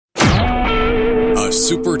a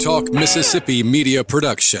SuperTalk Mississippi media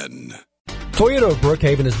production. Toyota of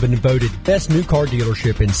Brookhaven has been voted best new car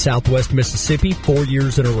dealership in Southwest Mississippi 4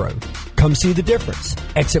 years in a row. Come see the difference.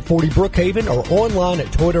 Exit 40 Brookhaven or online at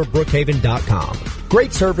ToyotaofBrookhaven.com.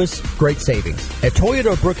 Great service, great savings. At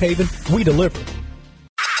Toyota of Brookhaven, we deliver.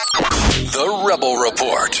 The Rebel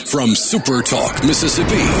Report from SuperTalk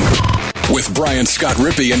Mississippi with Brian Scott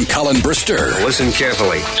Rippey and Colin Brister. Listen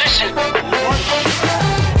carefully.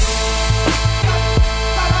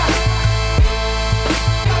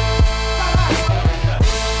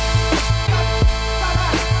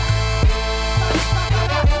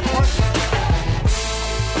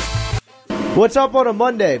 What's up on a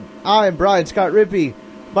Monday? I am Brian Scott Rippey.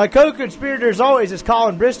 My co-conspirator as always is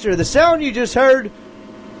Colin Brister. The sound you just heard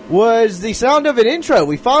was the sound of an intro.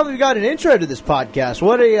 We finally got an intro to this podcast.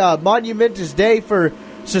 What a monumentous day for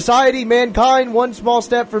society, mankind. One small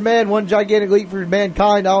step for man, one gigantic leap for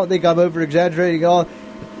mankind. I don't think I'm over-exaggerating at all.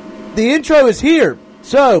 The intro is here.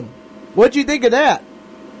 So, what'd you think of that?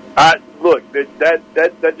 Look,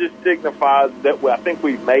 that just signifies that I think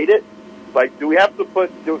we've made it. Like, do we have to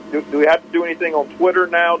do we have to do anything on Twitter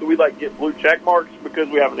now? Do we get blue check marks because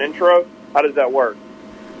we have an intro? How does that work?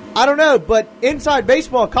 I don't know, but Inside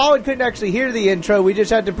Baseball, Colin couldn't actually hear the intro. We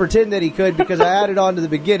just had to pretend that he could because I added on to the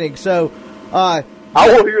beginning. So, I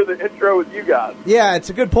will hear the intro with you guys. Yeah, it's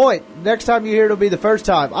a good point. Next time you hear it, it'll be the first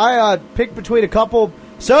time. I picked between a couple.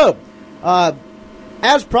 So,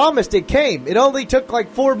 as promised, it came. It only took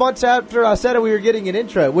 4 months after I said we were getting an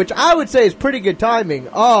intro, which I would say is pretty good timing.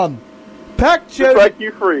 Peck Show. Just like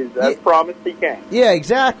you freeze. As promised, he came. Yeah,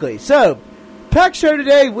 exactly. So, Peck Show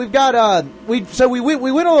today, we've got, we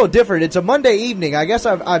went a little different. It's a Monday evening. I guess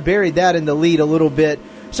I buried that in the lead a little bit.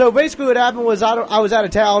 So, basically what happened was I was out of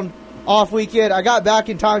town off weekend. I got back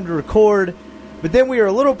in time to record, but then we were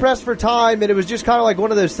a little pressed for time, and it was just kind of like one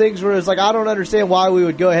of those things where it was like, I don't understand why we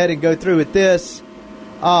would go ahead and go through with this,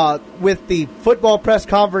 with the football press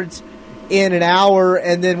conference in an hour,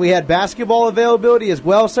 and then we had basketball availability as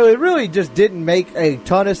well, so it really just didn't make a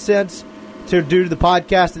ton of sense to do the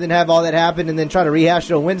podcast and then have all that happen and then try to rehash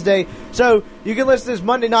it on Wednesday. So you can listen to this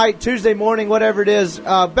Monday night, Tuesday morning, whatever it is,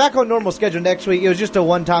 back on normal schedule next week. It was just a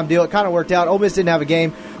one-time deal. It kind of worked out. Ole Miss didn't have a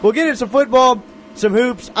game. We'll get into some football, some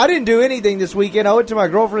hoops. I didn't do anything this weekend. I went to my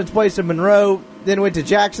girlfriend's place in Monroe, then went to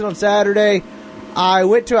Jackson on Saturday. I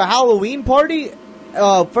went to a Halloween party,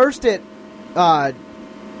 first at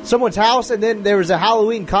someone's house, and then there was a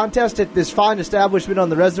Halloween contest at this fine establishment on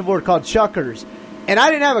the reservoir called Chuckers. And I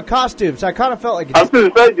didn't have a costume, so I kind of felt like I was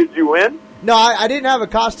going to say, did you win? No, I didn't have a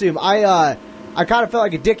costume. I kind of felt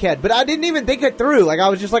like a dickhead, but I didn't even think it through. I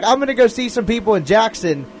was just like, I'm going to go see some people in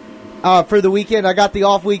Jackson for the weekend. I got the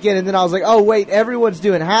off weekend, and then I was like, oh, wait, everyone's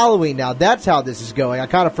doing Halloween now. That's how this is going. I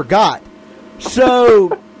kind of forgot.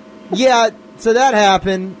 So, yeah, so that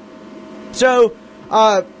happened. So,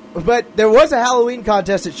 but there was a Halloween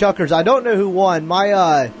contest at Chuckers. I don't know who won.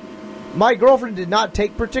 My girlfriend did not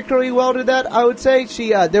take particularly well to that, I would say. She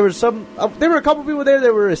there were a couple people there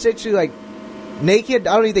that were essentially naked.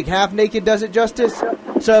 I don't even think half naked does it justice.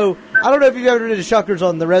 So I don't know if you've ever been to Chuckers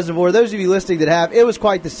on the reservoir. Those of you listening that have, it was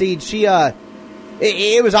quite the scene. She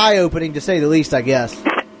it was eye opening to say the least, I guess.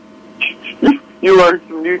 You learned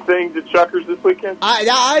some new things at Chuckers this weekend?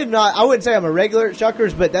 I'm not. I wouldn't say I'm a regular at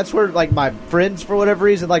Chuckers, but that's where my friends for whatever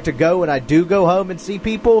reason like to go when I do go home and see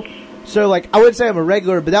people. So I wouldn't say I'm a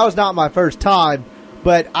regular, but that was not my first time.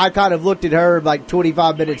 But I kind of looked at her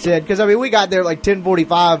 25 minutes in because we got there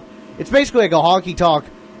 10:45. It's basically like a honky tonk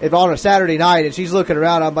on a Saturday night, and she's looking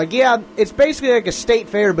around. I'm like, yeah, it's basically like a state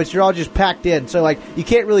fair, but you're all just packed in. So you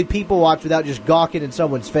can't really people watch without just gawking in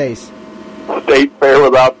someone's face. State fair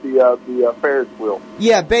without the Ferris wheel.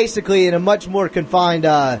 Yeah, basically in a much more confined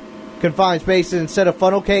space. Instead of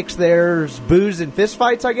funnel cakes, there's booze and fist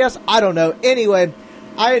fights, I guess. I don't know. Anyway,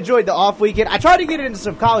 I enjoyed the off weekend. I tried to get into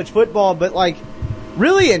some college football, but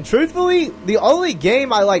really and truthfully, the only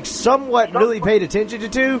game I somewhat really paid attention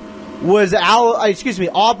to was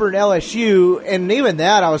Auburn LSU, and even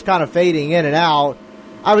that I was kind of fading in and out.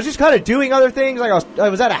 I was just kind of doing other things. I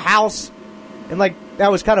was at a house, and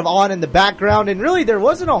that was kind of on in the background, and really there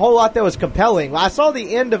wasn't a whole lot that was compelling. I saw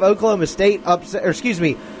the end of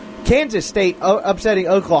Kansas State upsetting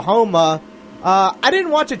Oklahoma. I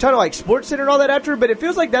didn't watch a ton of SportsCenter and all that after, but it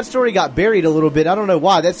feels like that story got buried a little bit. I don't know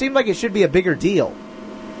why. That seemed like it should be a bigger deal.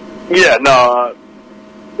 Yeah, no,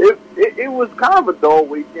 it was kind of a dull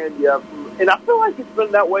weekend, yeah. And I feel like it's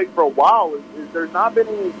been that way for a while. There's not been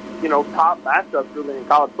any, top matchups really in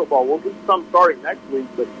college football. We'll get some starting next week,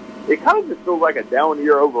 but it kind of just feels like a down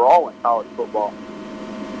year overall in college football.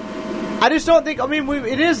 I just don't think. I mean,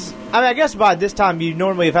 I guess by this time you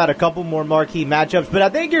normally have had a couple more marquee matchups, but I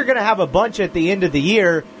think you're going to have a bunch at the end of the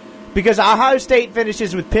year because Ohio State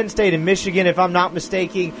finishes with Penn State and Michigan, if I'm not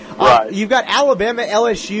mistaken. Right. You've got Alabama,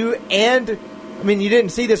 LSU, and I mean, you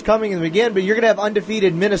didn't see this coming in the beginning, but you're going to have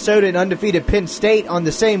undefeated Minnesota and undefeated Penn State on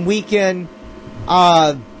the same weekend.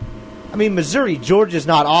 I mean, Missouri, Georgia's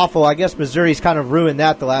not awful. I guess Missouri's kind of ruined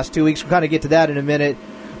that the last 2 weeks. We'll kind of get to that in a minute.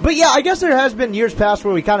 But, yeah, I guess there has been years past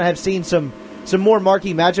where we kind of have seen some more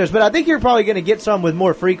marquee matchups. But I think you're probably going to get some with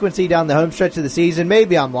more frequency down the home stretch of the season.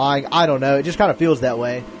 Maybe I'm lying. I don't know. It just kind of feels that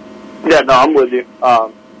way. Yeah, no, I'm with you.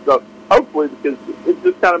 So hopefully, because it's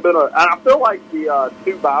just kind of been and I feel like the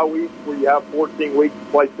 2 bye weeks where you have 14 weeks to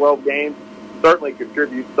play 12 games certainly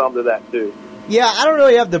contributes some to that, too. Yeah, I don't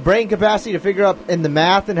really have the brain capacity to figure out in the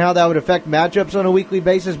math and how that would affect matchups on a weekly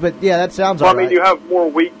basis, but yeah, that sounds all right. I mean, you have more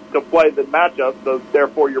weeks to play than matchups, so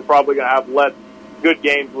therefore you're probably going to have less good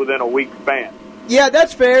games within a week span. Yeah,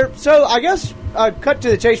 that's fair. So I guess cut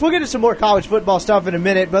to the chase. We'll get to some more college football stuff in a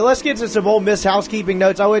minute, but let's get to some Ole Miss housekeeping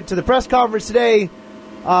notes. I went to the press conference today.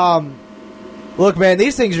 Look, man,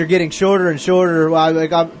 these things are getting shorter and shorter. What is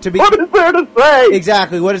there to say?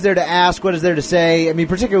 Exactly. What is there to ask? What is there to say? I mean,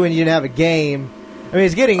 particularly when you didn't have a game. I mean,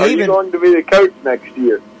 it's getting Are even. you going to be the coach next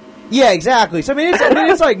year? Yeah, exactly. So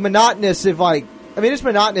it's like monotonous it's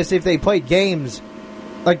monotonous if they played games.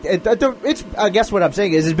 Like it's. I guess what I'm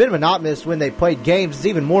saying is it's been monotonous when they played games. It's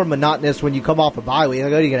even more monotonous when you come off a bye week.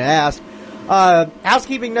 Like, what are you going to ask?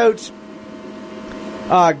 Housekeeping notes.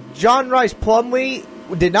 John Rice Plumlee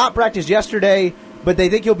did not practice yesterday, but they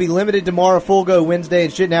think he'll be limited tomorrow, full go Wednesday,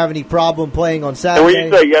 and shouldn't have any problem playing on Saturday.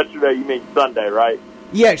 And when you say yesterday, you mean Sunday, right?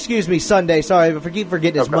 Yeah, excuse me, Sunday. Sorry, I keep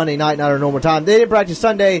forgetting it's Monday night, not our normal time. They didn't practice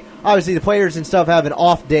Sunday. Obviously, the players and stuff have an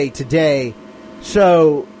off day today.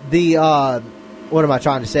 So, what am I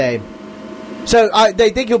trying to say? So, they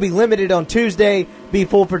think he'll be limited on Tuesday, be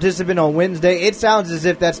full participant on Wednesday. It sounds as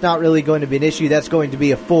if that's not really going to be an issue. That's going to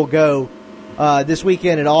be a full go this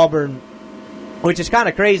weekend at Auburn, which is kind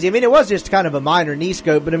of crazy. I mean, it was just kind of a minor knee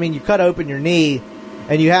scope, but I mean, you cut open your knee,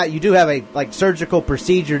 and you do have a surgical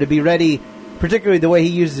procedure to be ready. Particularly the way he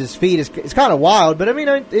uses his feet is kind of wild, but I mean,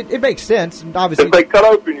 it makes sense. And obviously, if they cut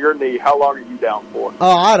open your knee, how long are you down for?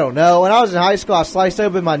 Oh, I don't know. When I was in high school, I sliced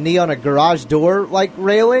open my knee on a garage door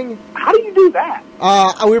railing. How do you do that?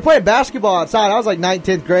 We were playing basketball outside. I was like 9th,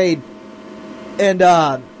 10th grade, and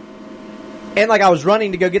I was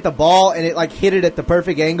running to go get the ball, and it hit it at the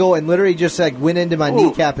perfect angle, and literally just went into my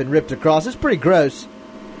kneecap and ripped across. It's pretty gross.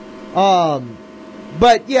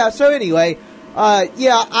 But yeah. So anyway.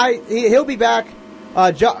 He'll be back.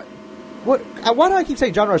 Why do I keep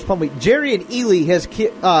saying John Rice Plumlee? Jerry and Ely has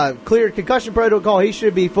cleared concussion protocol. He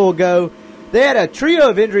should be full go. They had a trio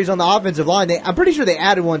of injuries on the offensive line. I'm pretty sure they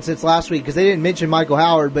added one since last week because they didn't mention Michael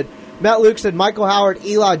Howard. But Matt Luke said Michael Howard,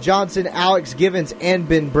 Eli Johnson, Alex Givens, and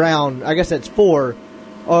Ben Brown. I guess that's 4.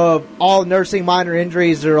 All nursing minor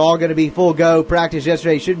injuries are all going to be full go. Practice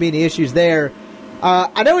yesterday. Shouldn't be any issues there.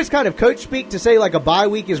 I know it's kind of coach speak to say a bye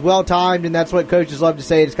week is well timed, and that's what coaches love to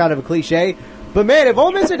say. It's kind of a cliche. But, man, if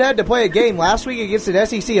Ole Miss had to play a game last week against an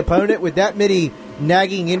SEC opponent with that many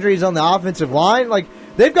nagging injuries on the offensive line,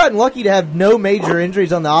 they've gotten lucky to have no major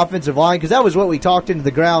injuries on the offensive line because that was what we talked into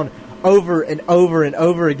the ground over and over and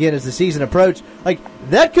over again as the season approached.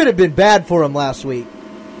 That could have been bad for them last week.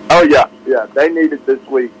 Oh, yeah. Yeah, they needed this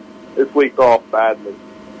week off badly.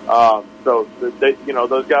 So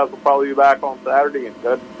those guys will probably be back on Saturday, and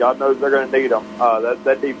God knows they're going to need them.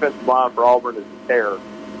 That defensive line for Auburn is a terror,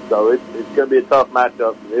 so it's going to be a tough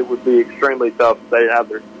matchup. It would be extremely tough if they have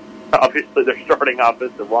their starting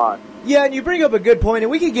offensive line. Yeah, and you bring up a good point,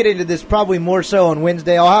 and we can get into this probably more so on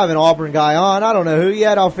Wednesday. I'll have an Auburn guy on. I don't know who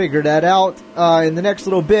yet. I'll figure that out in the next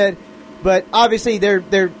little bit. But obviously, they're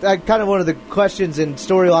kind of one of the questions and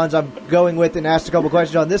storylines I'm going with, and asked a couple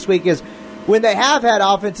questions on this week is. When they have had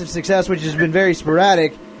offensive success, which has been very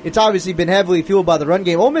sporadic, it's obviously been heavily fueled by the run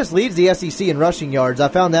game. Ole Miss leads the SEC in rushing yards. I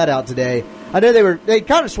found that out today. I know they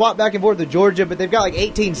kind of swapped back and forth with Georgia, but they've got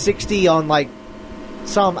 1860 on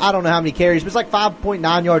some, I don't know how many carries, but it's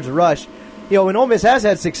 5.9 yards a rush. When Ole Miss has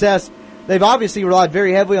had success, they've obviously relied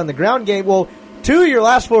very heavily on the ground game. Well, 2 of your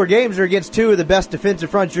last 4 games are against 2 of the best defensive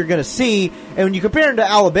fronts you're going to see, and when you compare them to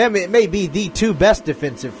Alabama, it may be the 2 best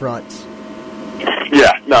defensive fronts.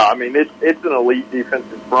 Yeah, no, I mean, it's an elite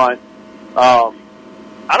defensive front. I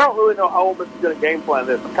don't really know how Ole Miss is going to game plan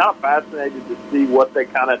this. I'm kind of fascinated to see what they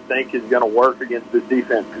kind of think is going to work against this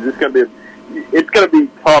defense because it's going to be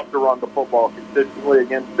tough to run the football consistently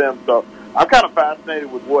against them. So I'm kind of fascinated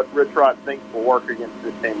with what Rich Rod thinks will work against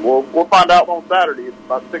this team. We'll find out on Saturday. It's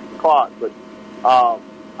about 6 o'clock, but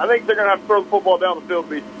I think they're going to have to throw the football down the field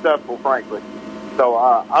to be successful, frankly. So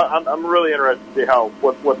I'm really interested to see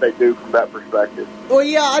what they do from that perspective. Well,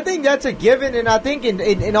 yeah, I think that's a given, and I think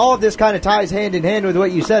in all of this kind of ties hand in hand with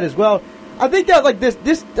what you said as well. I think that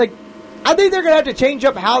I think they're going to have to change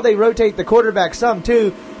up how they rotate the quarterback some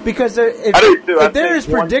too, because if they're as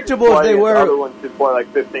predictable as they were, the other one should play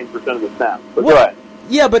like 15% of the snaps. But go ahead.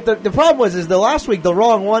 Yeah, but the problem was the last week the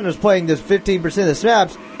wrong one was playing this 15% of the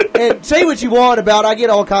snaps. And say what you want about, I get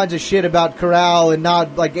all kinds of shit about Corral and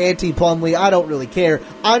not like anti-Plumlee. I don't really care.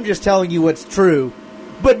 I'm just telling you what's true.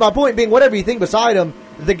 But my point being, whatever you think beside him,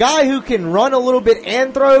 the guy who can run a little bit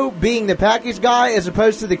and throw, being the package guy as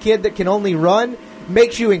opposed to the kid that can only run,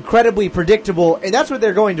 makes you incredibly predictable, and that's what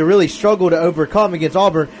they're going to really struggle to overcome against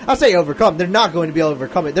Auburn. I say overcome. They're not going to be able to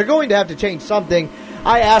overcome it. They're going to have to change something.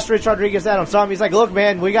 I asked Rich Rodriguez that on some. He's like, look,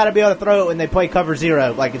 man, we got to be able to throw it when they play cover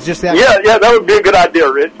zero. Like, it's just that. Yeah, that would be a good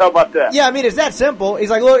idea, Rich. How about that? Yeah, I mean, it's that simple. He's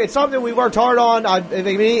like, look, it's something we worked hard on. I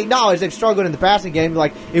mean, he acknowledged they've struggled in the passing game.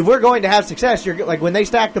 Like, if we're going to have success, you're like when they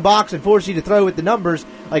stack the box and force you to throw with the numbers,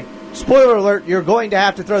 like, spoiler alert, you're going to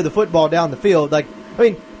have to throw the football down the field. Like, I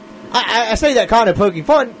mean, I say that kind of poking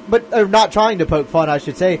fun, or not trying to poke fun, I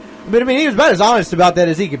should say. But, I mean, he was about as honest about that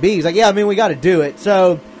as he could be. He's like, yeah, I mean, we got to do it.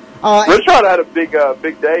 So, Richard had a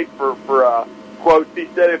big day for quotes. He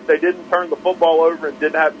said if they didn't turn the football over and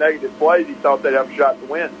didn't have negative plays, he thought they'd have a shot to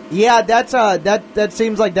win. Yeah, that's that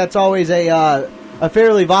seems like that's always a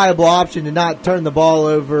fairly viable option to not turn the ball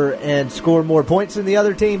over and score more points than the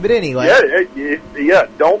other team. But anyway, yeah,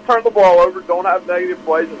 don't turn the ball over, don't have negative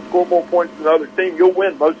plays, and score more points than the other team. You'll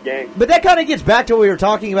win most games. But that kind of gets back to what we were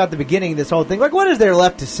talking about at the beginning of this whole thing. Like, what is there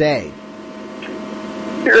left to say?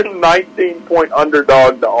 You're a 19-point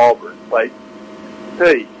underdog to Auburn. Like,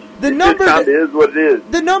 hey, the number is what it is.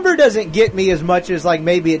 The number doesn't get me as much as like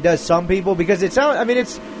maybe it does some people, because it sounds. I mean,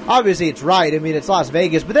 it's obviously it's right. I mean, it's Las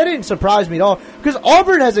Vegas, but that didn't surprise me at all because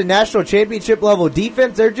Auburn has a national championship level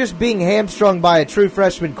defense. They're just being hamstrung by a true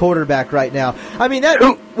freshman quarterback right now. I mean,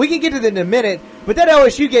 that we can get to that in a minute. But that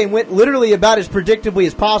LSU game went literally about as predictably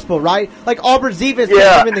as possible, right? Like Auburn's defense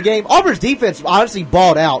kept them in the game. Auburn's defense honestly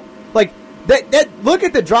balled out. Like. That look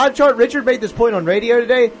at the drive chart. Richard made this point on radio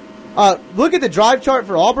today. Look at the drive chart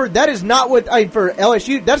for Auburn. That is not what for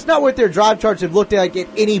LSU. That's not what their drive charts have looked like at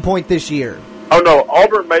any point this year. Oh no,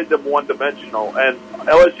 Auburn made them one-dimensional, and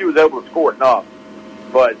LSU was able to score enough.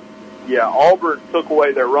 But yeah, Auburn took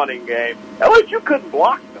away their running game. LSU couldn't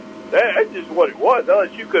block them. That's just what it was.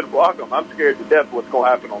 LSU couldn't block them. I'm scared to death what's going to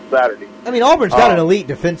happen on Saturday. I mean, Auburn's got an elite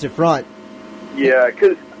defensive front. Yeah,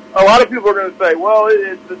 because a lot of people are going to say, well,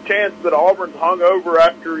 it's a chance that Auburn's hung over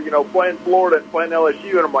after, playing Florida and playing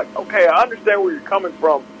LSU. And I'm like, okay, I understand where you're coming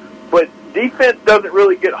from. But defense doesn't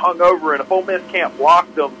really get hung over, and if Ole Miss can't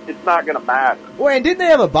block them, it's not going to matter. Well, and didn't they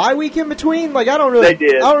have a bye week in between? Like, I don't really. They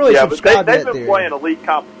did. I don't really subscribe to that. They've been playing elite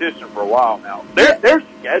competition for a while now. Their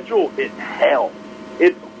schedule is hell.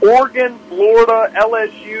 It's Oregon, Florida,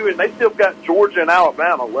 LSU, and they still got Georgia and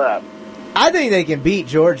Alabama left. I think they can beat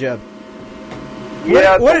Georgia.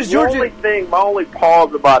 Yeah, what is Georgia? My only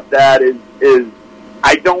pause about that is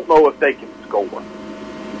I don't know if they can score.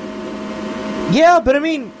 Yeah, but I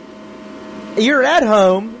mean, you're at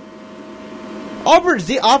home. Auburn's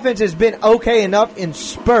offense has been okay enough in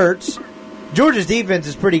spurts. Georgia's defense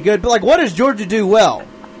is pretty good, but like, what does Georgia do well?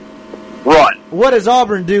 Run. What does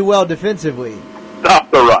Auburn do well defensively?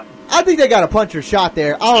 Stop the run. I think they got a puncher's shot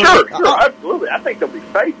there. Sure, absolutely. I think they'll be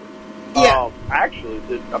favored. Yeah. Actually,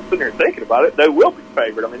 I'm sitting here thinking about it. They will be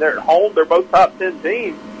favored. I mean, they're at home. They're both top 10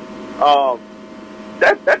 teams.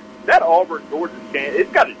 That Auburn-Georgia chance,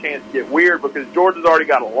 it's got a chance to get weird because Georgia's already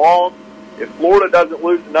got a loss. If Florida doesn't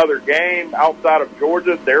lose another game outside of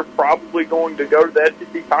Georgia, they're probably going to go to the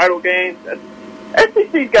SEC title game.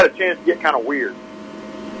 SEC's got a chance to get kind of weird.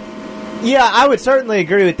 Yeah, I would certainly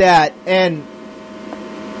agree with that, and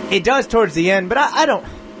it does towards the end, but I don't...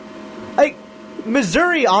 Like,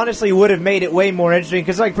 Missouri honestly would have made it way more interesting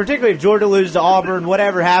because, like, particularly if Georgia loses to Auburn,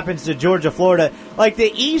 whatever happens to Georgia, Florida, like,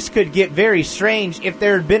 the East could get very strange if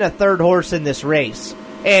there had been a third horse in this race.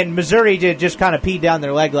 And Missouri did just kind of pee down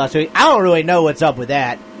their leg last week. I don't really know what's up with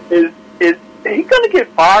that. Is he going to get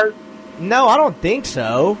fired? No, I don't think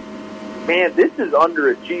so. Man, this is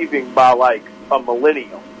underachieving by, like, a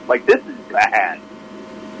millennial. Like, this is bad.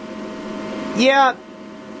 Yeah.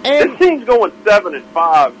 And this team's going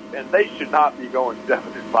 7-5, and they should not be going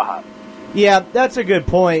 7-5. Yeah, that's a good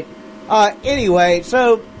point. Anyway,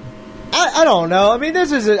 so I don't know. I mean,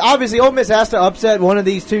 this is obviously Ole Miss has to upset one of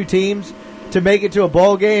these two teams to make it to a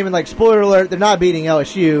bowl game, and like spoiler alert, they're not beating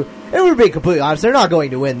LSU. And we're being completely honest, they're not going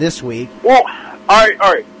to win this week. Well, all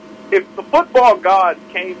right. if the football gods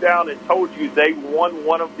came down and told you they won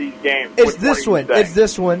one of these games, it's this one. It's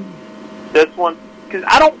this one. This one? Because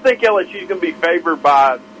I don't think LSU is going to be favored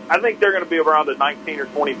by – I think they're going to be around a 19 or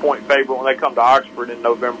 20-point favorite when they come to Oxford in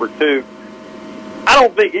November, too. I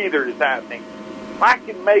don't think either is happening. I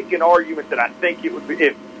can make an argument that I think it would be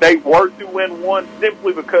if they were to win one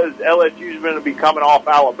simply because LSU is going to be coming off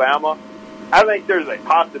Alabama. I think there's a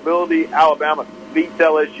possibility Alabama beats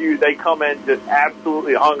LSU. They come in just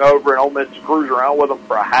absolutely hungover and Ole Miss screws around with them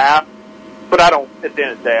for a half. But I don't, at the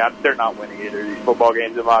end of the day, they're not winning either of these football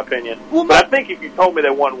games, in my opinion. Well, but I think if you told me they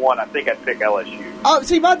won one, I think I'd pick LSU.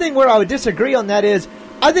 See, my thing where I would disagree on that is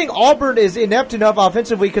I think Auburn is inept enough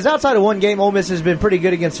offensively because outside of one game, Ole Miss has been pretty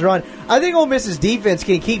good against the run. I think Ole Miss's defense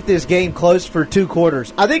can keep this game close for 2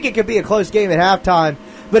 quarters. I think it could be a close game at halftime.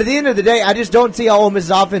 But at the end of the day, I just don't see how Ole Miss's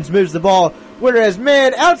offense moves the ball. Whereas,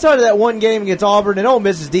 man, outside of that one game against Auburn, and Ole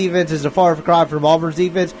Miss's defense is a far cry from Auburn's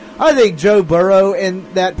defense, I think Joe Burrow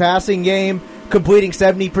in that passing game, completing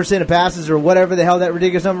 70% of passes or whatever the hell that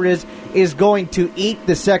ridiculous number is going to eat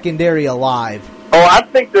the secondary alive. Oh, I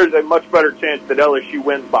think there's a much better chance that LSU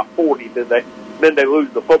wins by 40 than they lose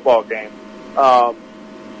the football game.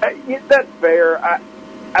 That's fair.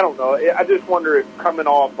 I don't know. I just wonder if coming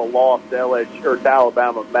off a loss to LSU or to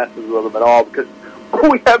Alabama messes with them at all because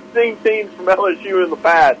we have seen teams from LSU in the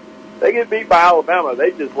past. They get beat by Alabama,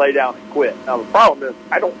 they just lay down and quit. Now the problem is,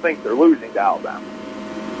 I don't think they're losing to Alabama.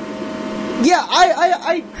 Yeah,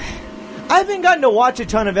 I haven't gotten to watch a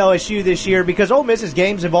ton of LSU this year because Ole Miss's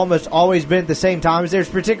games have almost always been at the same times. There's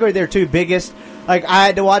particularly their 2 biggest. Like I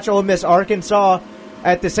had to watch Ole Miss Arkansas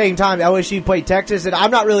at the same time LSU played Texas, and I'm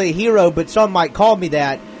not really a hero, but some might call me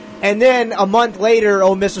that. And then a month later,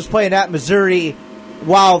 Ole Miss was playing at Missouri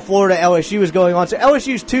while Florida LSU was going on. So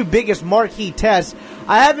LSU's 2 biggest marquee tests,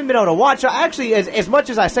 I haven't been able to watch. Actually, as much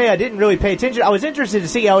as I say I didn't really pay attention, I was interested to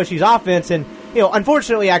see LSU's offense, and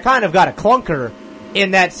unfortunately, I kind of got a clunker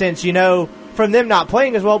in that sense, from them not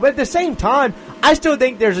playing as well. But at the same time, I still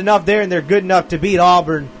think there's enough there, and they're good enough to beat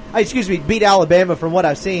beat Alabama from what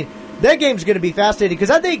I've seen. That game's going to be fascinating because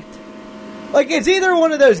I think, it's either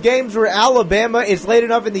one of those games where Alabama is late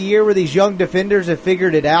enough in the year where these young defenders have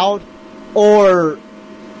figured it out, or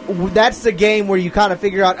that's the game where you kind of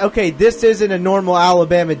figure out, okay, this isn't a normal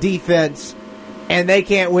Alabama defense, and they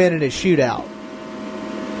can't win in a shootout.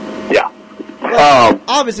 Yeah.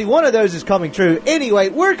 Obviously, one of those is coming true. Anyway,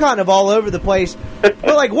 we're kind of all over the place.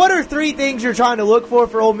 But, what are 3 things you're trying to look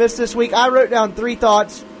for Ole Miss this week? I wrote down 3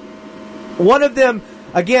 thoughts. One of them,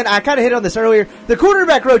 again, I kind of hit on this earlier. The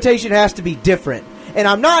quarterback rotation has to be different. And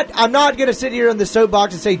I'm not going to sit here on the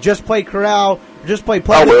soapbox and say just play Corral, just play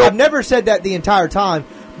Plumlee. I've never said that the entire time.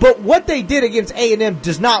 But what they did against A&M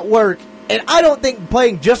does not work. And I don't think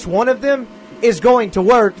playing just one of them is going to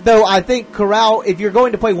work, though I think Corral, if you're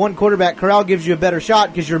going to play one quarterback, Corral gives you a better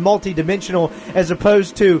shot because you're multi-dimensional as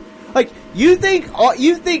opposed to, you think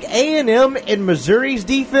A&M and Missouri's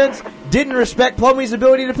defense didn't respect Plumlee's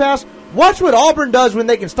ability to pass? Watch what Auburn does when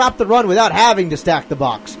they can stop the run without having to stack the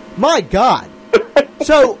box. My God.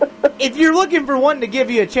 So, if you're looking for one to give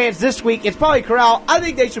you a chance this week, it's probably Corral. I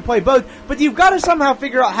think they should play both, but you've got to somehow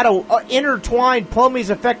figure out how to intertwine Plumlee's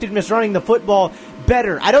effectiveness running the football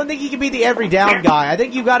better. I don't think he can be the every down guy. I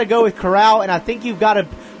think you've got to go with Corral, and I think you've got to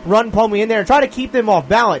run Plumlee in there and try to keep them off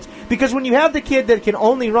balance. Because when you have the kid that can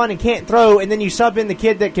only run and can't throw, and then you sub in the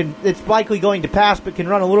kid that's likely going to pass but can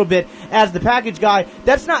run a little bit as the package guy,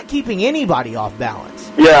 that's not keeping anybody off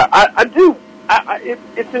balance. Yeah, I do.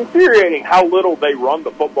 It's infuriating how little they run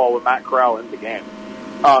the football with Matt Corral in the game.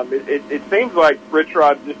 It seems like Rich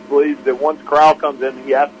Rod just believes that once Corral comes in,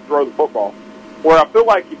 he has to throw the football. Where I feel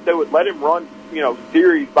like if they would let him run,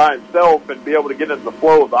 series by himself and be able to get into the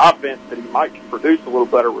flow of the offense, that he might produce a little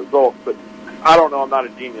better results. But I don't know. I'm not a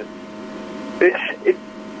genius.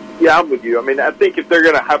 Yeah, I'm with you. I mean, I think if they're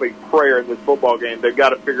going to have a prayer in this football game, they've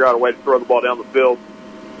got to figure out a way to throw the ball down the field.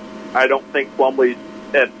 I don't think Plumlee's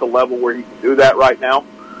at the level where he can do that right now.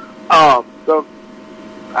 So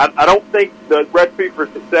I don't think the recipe for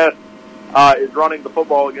success is running the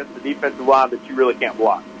football against the defensive line that you really can't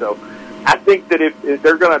block. So I think that if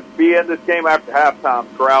they're going to be in this game after halftime,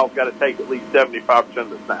 Corral's got to take at least 75% of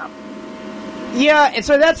the snaps. Yeah, and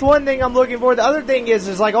so that's one thing I'm looking for. The other thing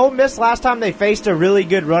is like Ole Miss last time they faced a really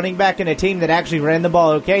good running back and a team that actually ran the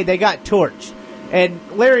ball okay, they got torched. And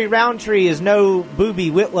Larry Roundtree is no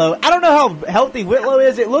Booby Whitlow. I don't know how healthy Whitlow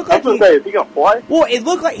is. It looked like is he going to play? Well, it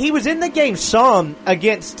looked like he was in the game some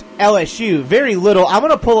against LSU. Very little. I'm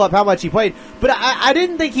going to pull up how much he played. But I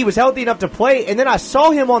didn't think he was healthy enough to play. And then I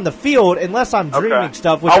saw him on the field, unless I'm dreaming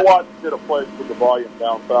stuff. I at a place with the volume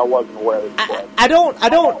down, so I wasn't aware of this play. I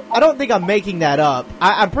don't think I'm making that up.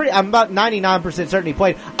 I'm about 99% certain he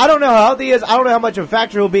played. I don't know how healthy he is. I don't know how much of a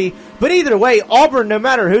factor he'll be. But either way, Auburn, no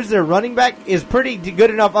matter who's their running back, is pretty good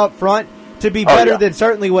enough up front to be better than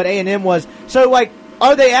certainly what A&M was. So, like,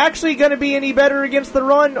 are they actually going to be any better against the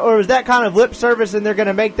run, or is that kind of lip service and they're going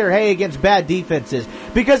to make their hay against bad defenses?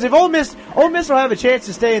 Because if Ole Miss will have a chance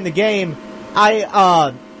to stay in the game,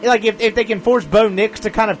 if they can force Bo Nix to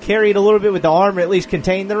kind of carry it a little bit with the arm or at least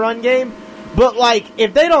contain the run game. But, like,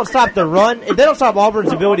 if they don't stop the run, if they don't stop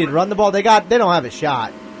Auburn's ability to run the ball, they don't have a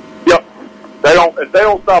shot. Yep. If they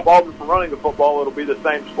don't stop Auburn from running the football, it'll be the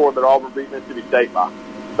same score that Auburn beat Mississippi State by.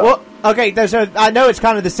 So. Well, okay, so I know it's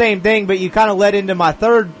kind of the same thing, but you kind of led into my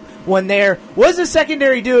third one there. What does the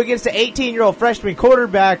secondary do against an 18-year-old freshman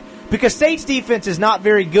quarterback? Because State's defense is not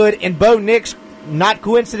very good, and Bo Nix, not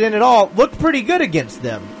coincident at all, looked pretty good against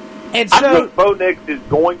them. And so I think Bo Nix is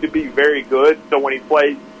going to be very good, so when he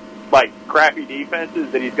plays like crappy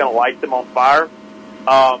defenses, that he's going to light them on fire.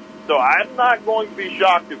 So I'm not going to be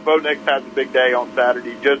shocked if Bo Nix has a big day on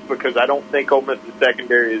Saturday, just because I don't think Ole Miss's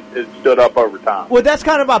secondary is stood up over time. Well, that's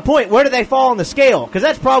kind of my point. Where do they fall on the scale? Because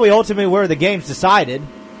that's probably ultimately where the game's decided.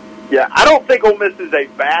 Yeah, I don't think Ole Miss is a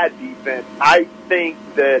bad defense. I think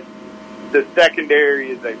that the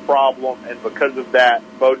secondary is a problem, and because of that,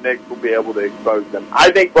 Bo Nix will be able to expose them.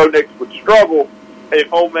 I think Bo Nix would struggle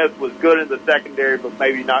if Ole Miss was good in the secondary, but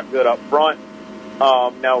maybe not good up front.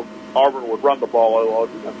 Now, Auburn would run the ball a lot.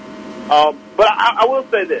 But I will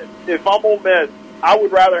say this. If I'm Ole Miss, I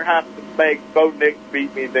would rather have to make Bo Nix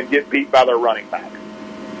beat me than get beat by their running back.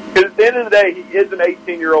 Because at the end of the day, he is an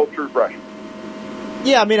 18-year-old true freshman.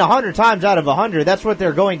 Yeah, I mean, 100 times out of 100, that's what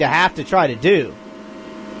they're going to have to try to do.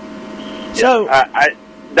 So,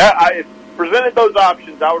 if presented those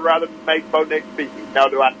options, I would rather make Bo Nix beat me. Now,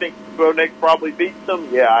 do I think Bo Nix probably beats them?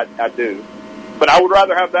 Yeah, I do. But I would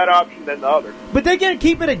rather have that option than the other. But they're going to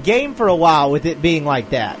keep it a game for a while with it being like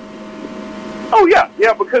that. Oh,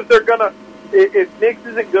 yeah, because they're going to, if Nix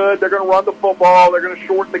isn't good, they're going to run the football, they're going to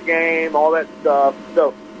shorten the game, all that stuff.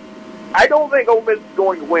 So, I don't think Ole Miss is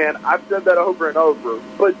going to win. I've said that over and over.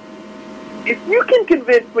 But if you can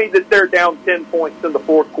convince me that they're down 10 points in the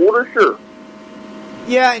fourth quarter, sure.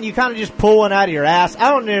 Yeah, and you kind of just pull one out of your ass. I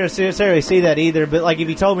don't necessarily see that either, but like if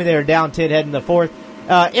you told me they were down 10 heading the fourth,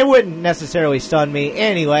 it wouldn't necessarily stun me.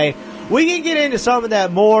 Anyway, we can get into some of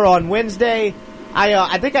that more on Wednesday.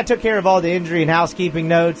 I think I took care of all the injury and housekeeping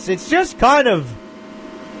notes. It's just kind of,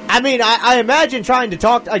 I mean, I imagine trying to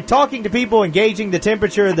talking to people, engaging the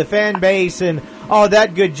temperature of the fan base and all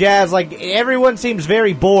that good jazz. Like, everyone seems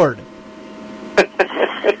very bored.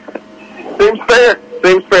 Seems fair.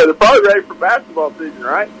 They're probably ready for basketball season,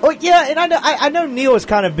 right? Oh, yeah, and I know Neil has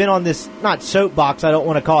kind of been on this, not soapbox, I don't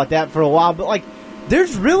want to call it that, for a while, but, like,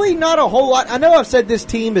 there's really not a whole lot. I know I've said this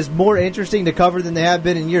team is more interesting to cover than they have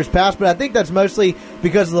been in years past, but I think that's mostly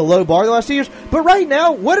because of the low bar the last 2 years. But right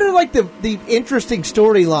now, what are, like, the interesting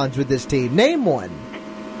storylines with this team? Name one.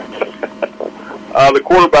 The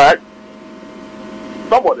quarterback.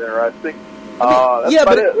 Somewhat interesting. That's yeah,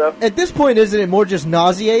 but it, at this point, isn't it more just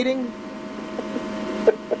nauseating?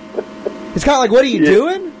 It's kind of like, what are you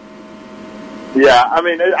doing? Yeah, I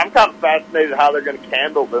mean, I'm kind of fascinated how they're going to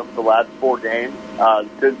handle them the last 4 games.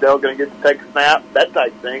 Is Dell going to get to take a snap? That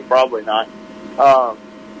type thing? Probably not.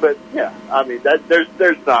 But, yeah, I mean,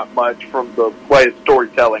 there's not much from the way of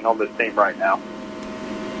storytelling on this team right now.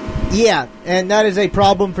 Yeah, and that is a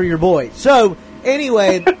problem for your boy. So,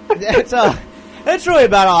 anyway, that's really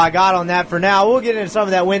about all I got on that for now. We'll get into some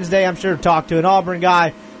of that Wednesday. I'm sure talk to an Auburn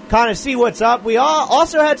guy, kind of see what's up. We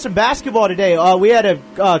also had some basketball today. We had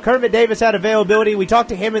Kermit Davis had availability. We talked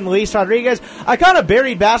to him and Luis Rodriguez. I kind of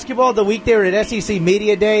buried basketball the week they were at SEC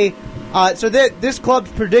Media Day. So that this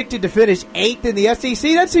club's predicted to finish 8th in the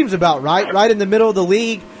SEC. That seems about right in the middle of the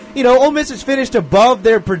league. You know, Ole Miss has finished above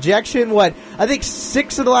their projection, I think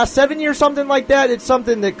 6 of the last 7 years, something like that. It's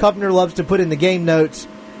something that Kuffner loves to put in the game notes,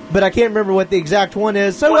 but I can't remember what the exact one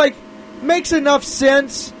is. So, makes enough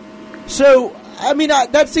sense. So, I mean,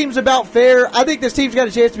 that seems about fair. I think this team's got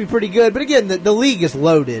a chance to be pretty good. But, again, the league is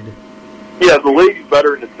loaded. Yeah, the league's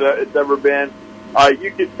better than it's ever been.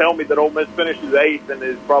 You could tell me that Ole Miss finishes 8th and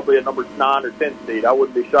is probably a number 9 or 10 seed. I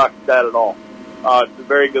wouldn't be shocked at that at all. It's a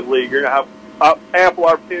very good league. You're going to have ample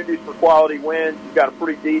opportunities for quality wins. You've got a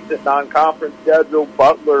pretty decent non-conference schedule.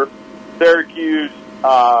 Butler, Syracuse,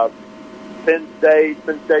 Penn State.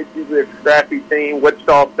 Penn State's usually a scrappy team.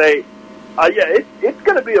 Wichita State. It's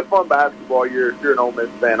going to be a fun basketball year if you're an Ole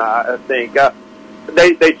Miss fan, I think.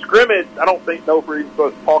 They scrimmaged, I don't think Nova is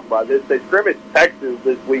supposed to talk about this, they scrimmaged Texas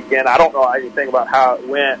this weekend. I don't know anything about how it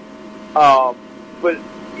went. But,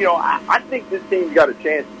 I think this team's got a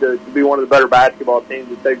chance to be one of the better basketball teams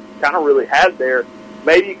that they've kind of really had there.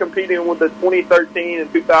 Maybe competing with the 2013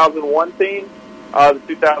 and 2001 team. The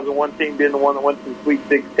 2001 team being the one that went to the Sweet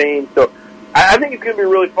 16. So I think it's going to be a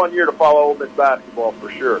really fun year to follow Ole Miss basketball for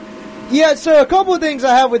sure. Yeah, so a couple of things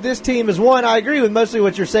I have with this team is, one, I agree with mostly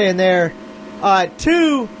what you're saying there.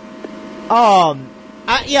 Two,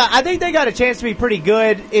 I think they got a chance to be pretty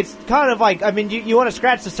good. It's kind of like, you want to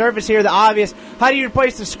scratch the surface here, the obvious. How do you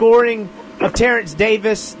replace the scoring of Terrence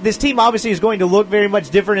Davis? This team obviously is going to look very much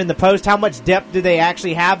different in the post. How much depth do they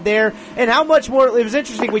actually have there? And how much more, it was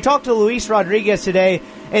interesting, we talked to Luis Rodriguez today,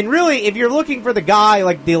 and really, if you're looking for the guy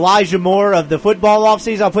like the Elijah Moore of the football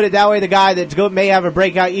offseason, I'll put it that way, the guy that may have a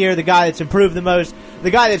breakout year, the guy that's improved the most,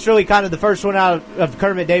 the guy that's really kind of the first one out of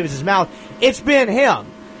Kermit Davis's mouth, it's been him.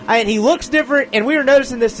 And he looks different, and we were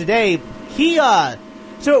noticing this today.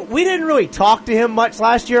 So we didn't really talk to him much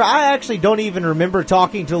last year. I actually don't even remember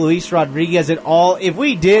talking to Luis Rodriguez at all. If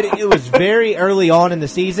we did, it was very early on in the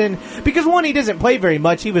season. Because, one, he doesn't play very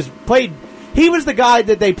much. He was the guy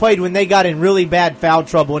that they played when they got in really bad foul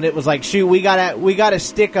trouble, and it was like, shoot, we gotta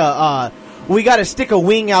stick a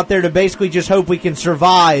wing out there to basically just hope we can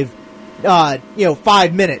survive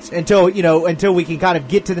 5 minutes until we can kind of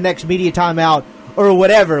get to the next media timeout or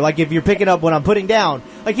whatever. Like, if you're picking up what I'm putting down,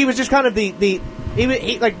 like, he was just kind of he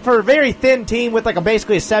like, for a very thin team with like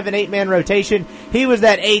basically a 7-8 man rotation, he was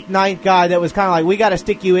that 8th, 9th guy that was kind of like, we got to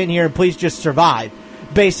stick you in here and please just survive,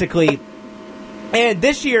 basically. And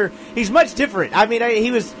this year he's much different.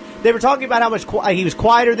 They were talking about how much he was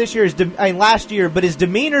quieter this year, last year, but his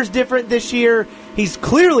demeanor's different this year. He's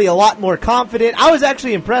clearly a lot more confident. I was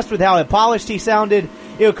actually impressed with how polished he sounded.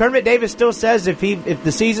 Kermit Davis still says if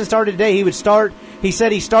the season started today, he would start. He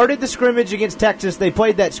said he started the scrimmage against Texas. They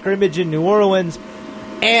played that scrimmage in New Orleans.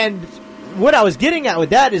 And what I was getting at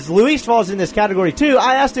with that is Luis falls in this category too.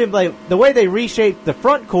 I asked him, like, the way they reshaped the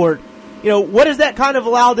front court, what does that kind of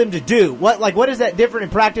allow them to do? What is that different in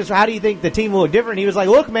practice? Or how do you think the team will look different? He was like,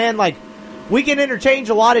 look, man, like, we can interchange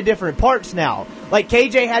a lot of different parts now. Like,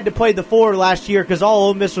 KJ had to play the 4 last year because all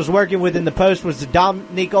Ole Miss was working with in the post was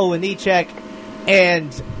Dominique Olejniczak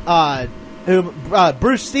and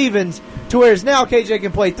Bruce Stevens, to whereas now KJ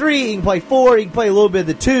can play 3, he can play 4, he can play a little bit of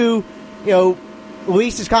the 2.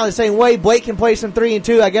 Luis is kind of the same way. Blake can play some 3 and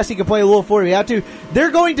 2. I guess he can play a little 4 if he had to.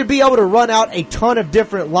 They're going to be able to run out a ton of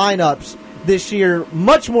different lineups this year,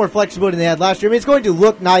 much more flexible than they had last year. It's going to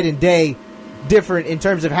look night and day different in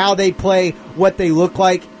terms of how they play, what they look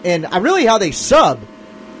like, and really how they sub.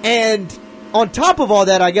 And on top of all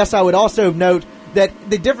that, I guess I would also note that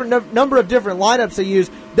the different number of different lineups they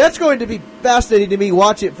use, that's going to be fascinating to me,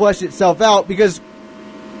 watch it flesh itself out, because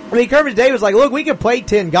Kermit Davis was like, look, we can play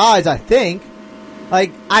 10 guys, I think.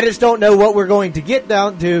 Like, I just don't know what we're going to get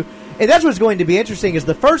down to. And that's what's going to be interesting is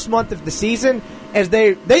the first month of the season, as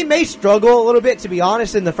they may struggle a little bit, to be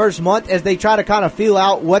honest, in the first month as they try to kind of feel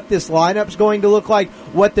out what this lineup's going to look like,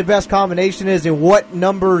 what the best combination is, and what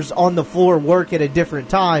numbers on the floor work at a different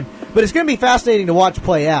time. But it's going to be fascinating to watch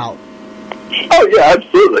play out. Oh, yeah,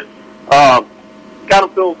 absolutely. Kind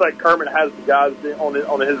of feels like Kermit has the guys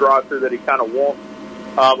on his roster that he kind of wants.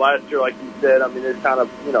 Last year, like you said, they're kind of,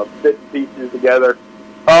 fitting pieces together.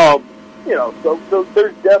 So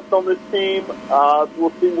there's depth on this team.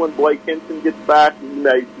 We'll see when Blake Hinson gets back. You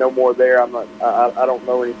may know more there. I don't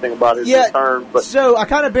know anything about his return. But so I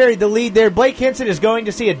kind of buried the lead there. Blake Hinson is going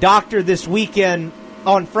to see a doctor this weekend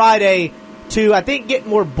on Friday to, I think, get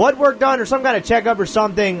more blood work done or some kind of checkup or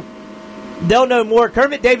something. They'll know more.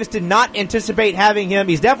 Kermit Davis did not anticipate having him.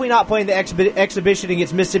 He's definitely not playing the exhibition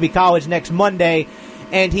against Mississippi College next Monday,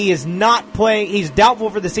 and he is not playing. He's doubtful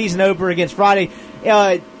for the season opener against Friday.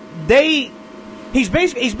 He's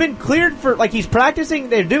been cleared for, like, he's practicing.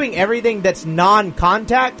 They're doing everything that's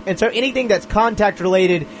non-contact, and so anything that's contact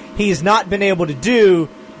related, he's not been able to do.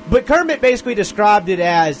 But Kermit basically described it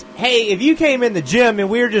as, hey, if you came in the gym and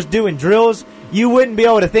we were just doing drills, you wouldn't be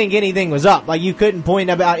able to think anything was up. Like, you couldn't point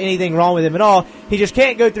about anything wrong with him at all. He just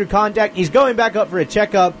can't go through contact. He's going back up for a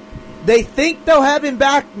checkup. They think they'll have him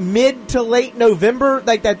back mid to late November.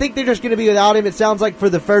 Like, I think they're just going to be without him, it sounds like, for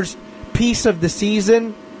the first piece of the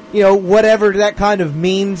season. Whatever that kind of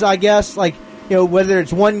means, I guess. Like, whether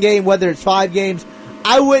it's 1 game, whether it's 5 games.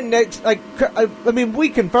 I wouldn't, we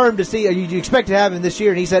confirmed to see, you expect to have him this year,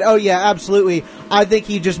 and he said, oh, yeah, absolutely. I think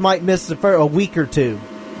he just might miss a week or 2,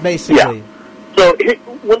 basically. Yeah. So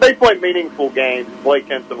when they play meaningful games, Blake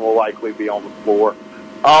Hinson will likely be on the floor.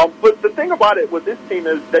 But the thing about it with this team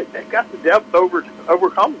is they've got the depth to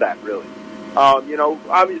overcome that, really.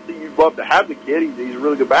 Obviously you'd love to have the kid. He's a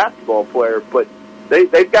really good basketball player, but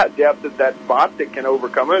they've got depth at that spot that can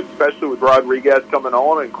overcome it, especially with Rodriguez coming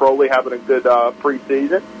on and Crowley having a good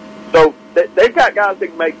preseason. So they've got guys that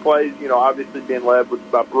can make plays. You know, obviously being led with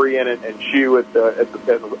Brian and Shu at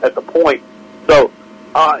the point. So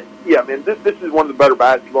yeah, I mean this is one of the better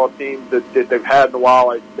basketball teams that they've had in a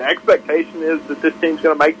while. The expectation is that this team's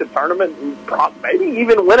going to make the tournament and maybe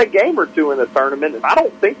even win a game or two in the tournament. And I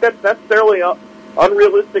don't think that's necessarily an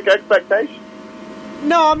unrealistic expectation.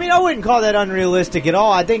 No, I mean, I wouldn't call that unrealistic at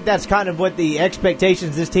all. I think that's kind of what the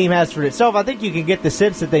expectations this team has for itself. I think you can get the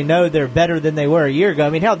sense that they know they're better than they were a year ago. I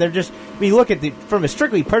mean, hell, they're just, I mean, look at from a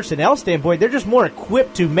strictly personnel standpoint, they're just more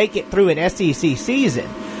equipped to make it through an SEC season.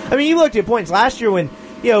 I mean, you looked at points last year when,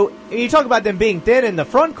 you know, you talk about them being thin in the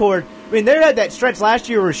front court. I mean, they had that stretch last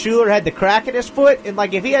year where Schuler had the crack in his foot, and,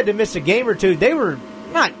 like, if he had to miss a game or two, they were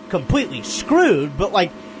not completely screwed, but,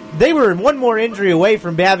 like, they were one more injury away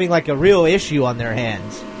from having, like, a real issue on their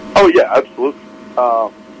hands. Oh, yeah, absolutely.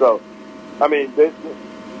 So, I mean, they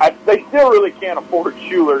still really can't afford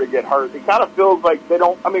Schuler to get hurt. It kind of feels like they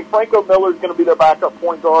don't – I mean, Franco Miller's going to be their backup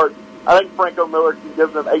point guard. I think Franco Miller can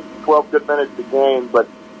give them 8 to 12 good minutes a game, but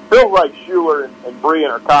it feels like Schuler and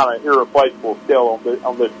Brian are kind of irreplaceable still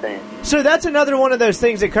on this team. So that's another one of those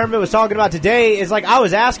things that Kermit was talking about today is, like, I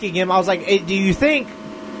was asking him, I was like, hey, do you think –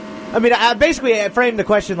 I mean, I basically framed the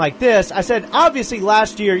question like this. I said, obviously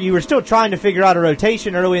last year you were still trying to figure out a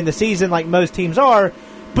rotation early in the season like most teams are,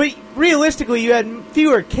 but realistically you had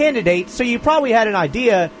fewer candidates, so you probably had an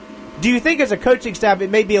idea. Do you think as a coaching staff it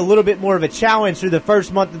may be a little bit more of a challenge through the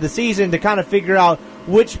first month of the season to kind of figure out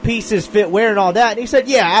which pieces fit where and all that? And he said,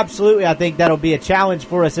 yeah, absolutely. I think that'll be a challenge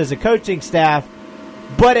for us as a coaching staff.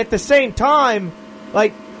 But at the same time,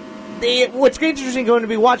 like, what's interesting going to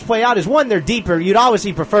be watch play out is, one, they're deeper. You'd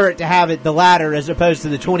obviously prefer it to have it the latter as opposed to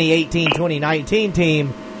the 2018-2019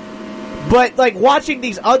 team. But, like, watching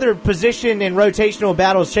these other position and rotational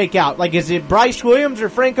battles shake out, like, is it Bryce Williams or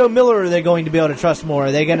Franco Miller are they going to be able to trust more?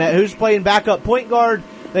 Are they going to, who's playing backup point guard?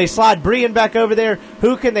 They slide Brian back over there.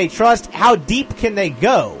 Who can they trust? How deep can they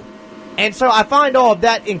go? And so I find all of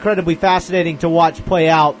that incredibly fascinating to watch play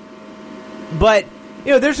out. But,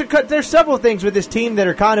 you know, there's several things with this team that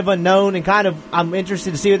are kind of unknown and kind of I'm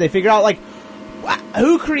interested to see what they figure out. Like,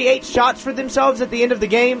 who creates shots for themselves at the end of the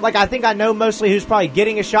game? Like, I think I know mostly who's probably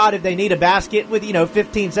getting a shot if they need a basket with,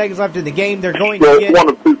 15 seconds left in the game. They're going to get one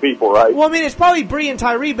of two people, right? Well, I mean, it's probably Bree and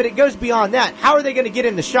Tyree, but it goes beyond that. How are they going to get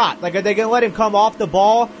him the shot? Like, are they going to let him come off the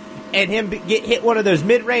ball and him get hit one of those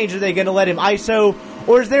mid-range? Are they going to let him ISO?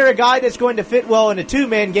 Or is there a guy that's going to fit well in a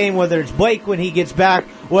two-man game, whether it's Blake when he gets back,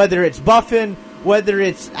 whether it's Buffin, whether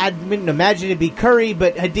it's, I didn't imagine it'd be Curry,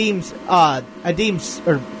 but Hadim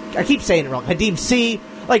C.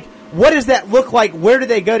 Like, what does that look like? Where do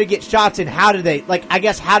they go to get shots, and how do they, like, I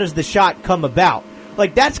guess, how does the shot come about?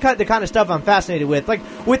 Like, that's the kind of stuff I'm fascinated with. Like,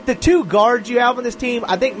 with the two guards you have on this team,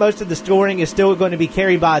 I think most of the scoring is still going to be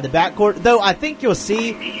carried by the backcourt, though I think you'll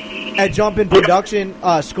see a jump in production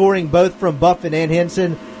scoring both from Buffin and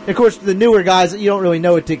Henson. And of course, the newer guys, you don't really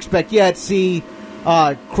know what to expect yet. C,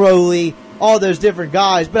 Crowley, all those different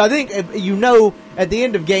guys. But I think, at the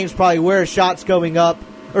end of games probably where a shot's going up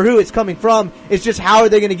or who it's coming from. It's just how are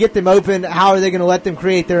they going to get them open? How are they going to let them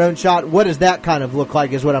create their own shot? What does that kind of look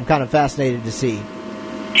like is what I'm kind of fascinated to see.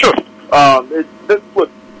 Sure.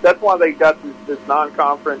 That's why they got this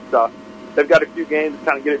non-conference. They've got a few games to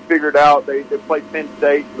kind of get it figured out. They played Penn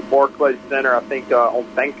State in the Barclays Center, I think, on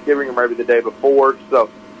Thanksgiving or maybe the day before. So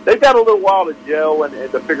they've got a little while to gel and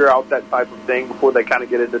to figure out that type of thing before they kind of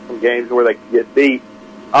get into some games where they can get beat.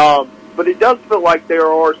 But it does feel like there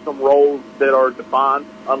are some roles that are defined,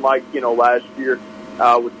 unlike, last year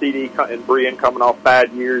with CD and Brian coming off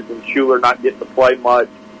bad years and Schuler not getting to play much.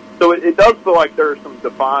 So it does feel like there are some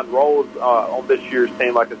defined roles on this year's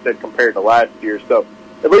team, like I said, compared to last year. So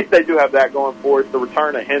at least they do have that going for it. The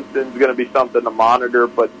return of Henson's going to be something to monitor.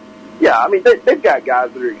 But, yeah, I mean, they've got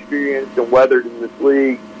guys that are experienced and weathered in this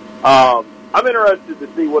league. I'm interested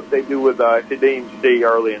to see what they do with Hadim C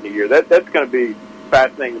early in the year. That's going to be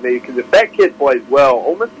fascinating to me because if that kid plays well,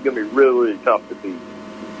 Ole Miss is going to be really, really tough to beat.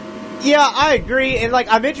 Yeah, I agree, and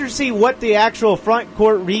I'm interested to see what the actual front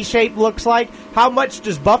court reshape looks like. How much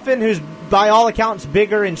does Buffin, who's by all accounts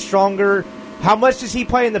bigger and stronger, how much does he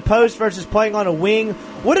play in the post versus playing on a wing?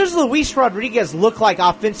 What does Luis Rodriguez look like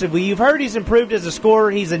offensively? You've heard he's improved as a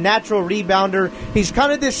scorer. He's a natural rebounder. He's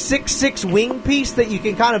kind of this 6'6" wing piece that you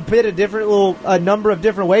can kind of pit a number of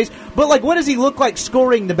different ways. But, what does he look like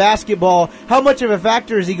scoring the basketball? How much of a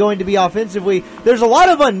factor is he going to be offensively? There's a lot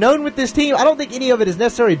of unknown with this team. I don't think any of it is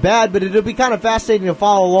necessarily bad, but it'll be kind of fascinating to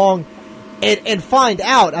follow along and find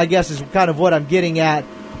out, I guess, is kind of what I'm getting at.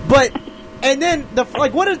 But And then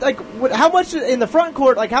how much in the front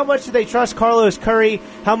court? Like, how much do they trust Carlos Curry?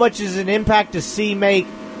 How much is an impact does C make?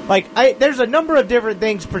 Like, there's a number of different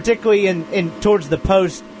things, particularly in towards the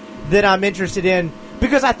post, that I'm interested in,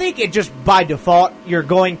 because I think it just by default they're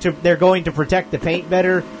going to protect the paint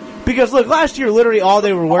better. Because look, last year literally all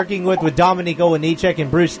they were working with Dominique Olejniczak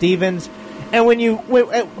and Bruce Stevens, and when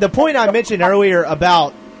the point I mentioned earlier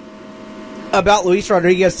about Luis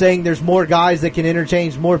Rodriguez saying there's more guys that can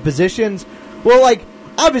interchange more positions, well, like,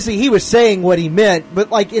 obviously he was saying what he meant,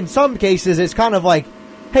 but like in some cases it's kind of like,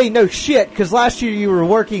 hey, no shit, because last year you were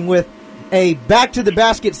working with a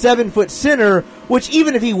back-to-the-basket 7-foot center, which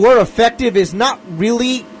even if he were effective is not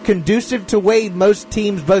really conducive to the way most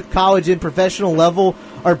teams, both college and professional level,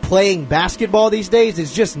 are playing basketball these days.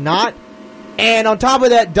 It's just not. And on top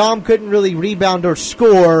of that, Dom couldn't really rebound or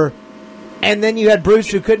score, and then you had Bruce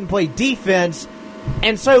who couldn't play defense.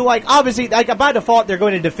 And so, like, obviously, like, by default, they're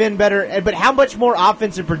going to defend better, but how much more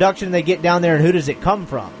offensive production they get down there, and who does it come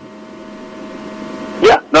from?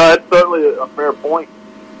 Yeah, no, that's certainly a fair point.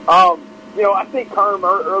 I think Kerm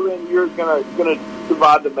early in the year is going to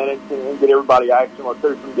divide the minutes and get everybody action. Like,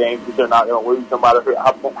 there's some games that they're not going to lose, no matter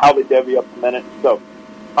how they divvy up the minutes. So,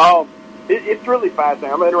 it's really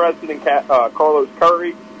fascinating. I'm interested in Carlos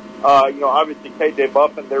Curry. Obviously KJ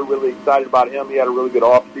Buffin, they're really excited about him. He had a really good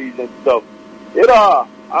offseason. So,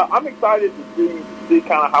 I'm excited to see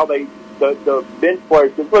kind of how the bench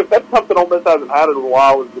players. Because look, that's something Ole Miss hasn't had in a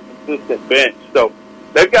while, is the consistent bench. So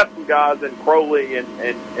they've got some guys in Crowley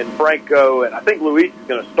and Franco, and I think Luis is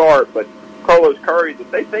going to start, but Carlos Curry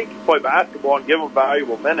that they think can play basketball and give them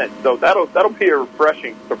valuable minutes. So that'll be a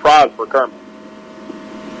refreshing surprise for Kermit.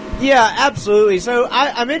 Yeah, absolutely. So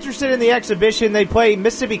I'm interested in the exhibition. They play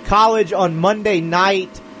Mississippi College on Monday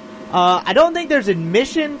night. I don't think there's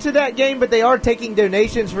admission to that game, but they are taking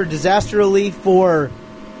donations for disaster relief for,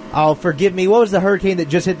 forgive me, what was the hurricane that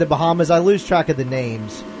just hit the Bahamas? I lose track of the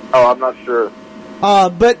names. Oh, I'm not sure.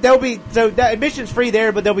 But that admission's free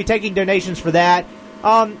there, but they'll be taking donations for that.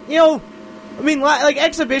 Like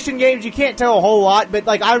exhibition games, you can't tell a whole lot, but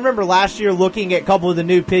like I remember last year looking at a couple of the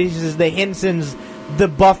new pieces, the Hensons, the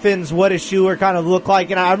Buffins, what a Schuler kind of look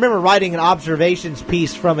like, and I remember writing an observations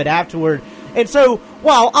piece from it afterward. And so,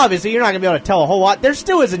 while obviously you're not going to be able to tell a whole lot, there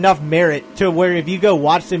still is enough merit to where if you go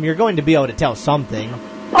watch them, you're going to be able to tell something.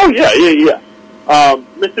 Oh, yeah.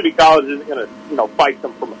 Mississippi College isn't going to, fight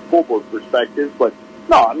them from a scoreboard perspective, but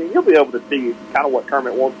no, I mean, you'll be able to see kind of what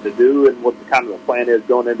Kermit wants to do and what the kind of the plan is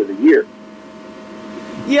going into the year.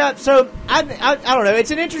 Yeah, so I don't know.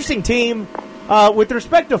 It's an interesting team. With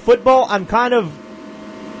respect to football, I'm kind of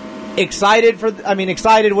excited,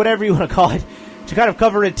 whatever you want to call it, to kind of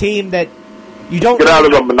cover a team that you don't get out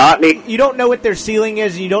of the monotony. You don't know what their ceiling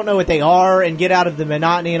is, and you don't know what they are, and get out of the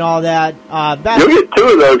monotony and all that. You'll get two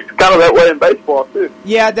of those kind of that way in baseball, too.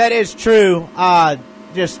 Yeah, that is true.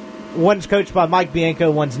 Just one's coached by Mike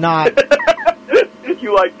Bianco, one's not.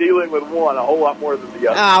 You like dealing with one a whole lot more than the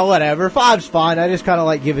other. Whatever. Five's fine. I just kind of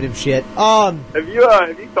like giving him shit. Have you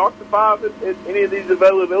talked to Five at any of these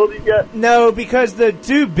availabilities yet? No, because the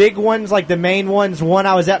two big ones, like the main ones, one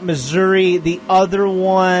I was at Missouri, the other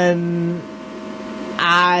one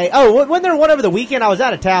wasn't there one over the weekend? I was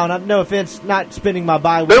out of town. No offense, not spending my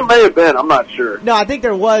bye week. There may have been. I'm not sure. No, I think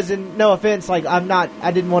there was, and no offense, like I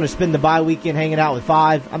didn't want to spend the bye weekend hanging out with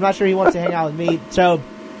Five. I'm not sure he wants to hang out with me, so.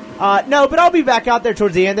 No, but I'll be back out there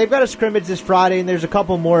towards the end. They've got a scrimmage this Friday, and there's a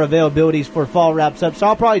couple more availabilities for fall wraps up. So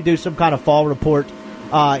I'll probably do some kind of fall report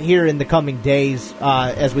here in the coming days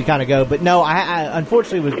as we kind of go. But no, I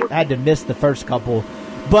unfortunately had to miss the first couple.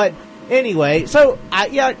 But anyway, so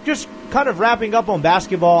just kind of wrapping up on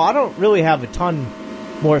basketball. I don't really have a ton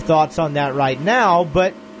more thoughts on that right now,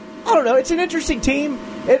 but I don't know. It's an interesting team.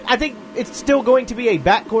 I think it's still going to be a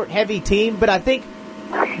backcourt heavy team, but I think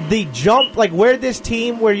the jump, like where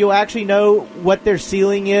you'll actually know what their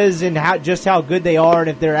ceiling is and how good they are, and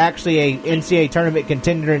if they're actually a NCAA tournament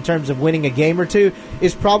contender in terms of winning a game or two,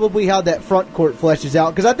 is probably how that front court fleshes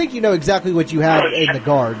out. Because I think you know exactly what you have in the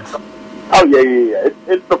guards. Oh yeah.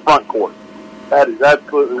 It's the front court. That is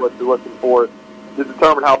absolutely what you're looking for to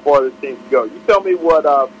determine how far this team can go. You tell me what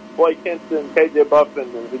Blake Henson, KJ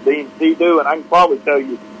Buffin, and Dean C do, and I can probably tell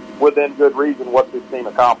you within good reason what this team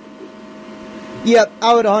accomplishes. Yep,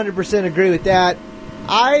 I would 100% agree with that.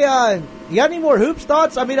 You got any more hoops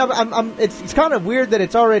thoughts? I mean, it's kind of weird that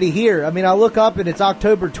it's already here. I mean, I look up and it's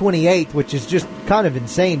October 28th, which is just kind of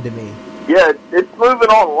insane to me. Yeah, it's moving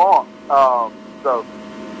on along. So,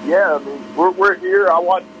 yeah, I mean, we're here. I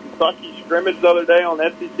watched Kentucky scrimmage the other day on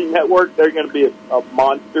SEC Network. They're going to be a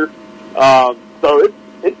monster. So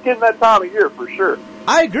it's getting that time of year for sure.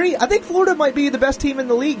 I agree. I think Florida might be the best team in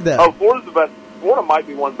the league, though. Oh, Florida's the best. Florida might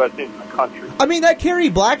be one of the best teams in the country. I mean, that Kerry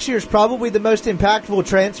Blackshear is probably the most impactful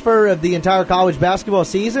transfer of the entire college basketball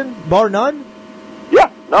season, bar none. Yeah,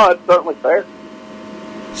 no, that's certainly fair.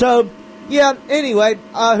 So, yeah, anyway,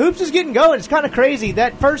 Hoops is getting going. It's kind of crazy.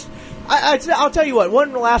 That first, I'll tell you what,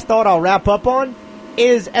 one last thought I'll wrap up on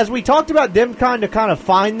is, as we talked about them kind of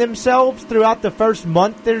find themselves throughout the first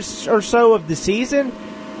month or so of the season,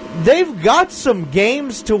 they've got some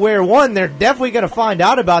games to where, one, they're definitely going to find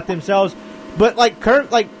out about themselves. But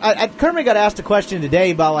Kermit got asked a question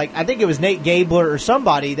today by I think it was Nate Gabler or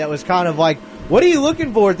somebody that was kind of like, what are you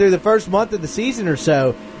looking for through the first month of the season or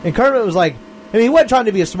so? And Kermit was like, I mean, he wasn't trying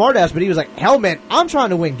to be a smartass, but he was like, hell, man, I'm trying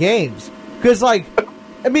to win games. Because,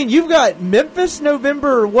 you've got Memphis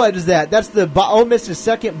November, what is that? That's the Ole Miss's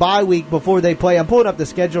second bye week before they play. I'm pulling up the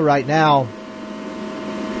schedule right now.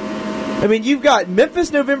 I mean, you've got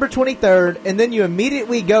Memphis November 23rd, and then you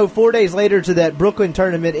immediately go 4 days later to that Brooklyn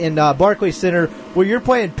tournament in Barclays Center where you're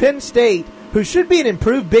playing Penn State, who should be an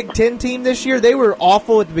improved Big Ten team this year. They were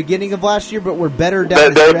awful at the beginning of last year, but were better down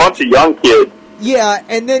the stretch. They're a bunch of young kids. Yeah,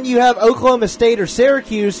 and then you have Oklahoma State or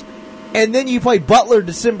Syracuse, and then you play Butler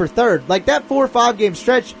December 3rd. That 4 or 5 game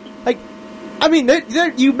stretch,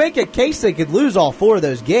 you make a case they could lose all 4 of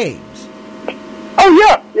those games.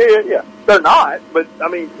 Oh, yeah. They're not, but,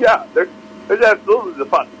 yeah, there's absolutely the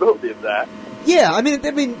possibility of that. Yeah, I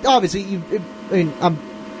mean, obviously, I'm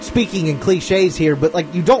speaking in cliches here,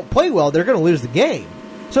 but, you don't play well, they're going to lose the game.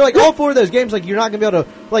 So, all 4 of those games, you're not going to be able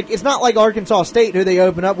to, it's not like Arkansas State, who they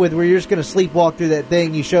open up with, where you're just going to sleepwalk through that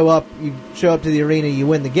thing, you show up to the arena, you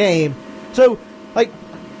win the game. So,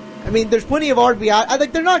 there's plenty of RBI. I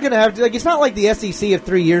think they're not going to have to, it's not like the SEC of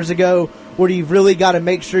 3 years ago, where you've really got to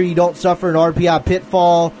make sure you don't suffer an RPI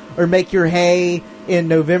pitfall or make your hay in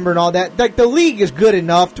November and all that. The league is good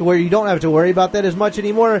enough to where you don't have to worry about that as much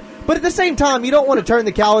anymore. But at the same time, you don't want to turn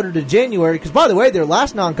the calendar to January because, by the way, their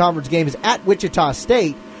last non-conference game is at Wichita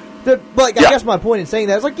State. I guess my point in saying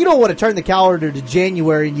that is you don't want to turn the calendar to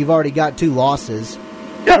January and you've already got 2 losses.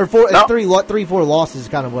 Yeah, or 3, 4 losses is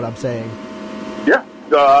kind of what I'm saying. Yeah.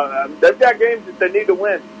 They've got games that they need to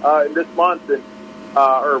win this month and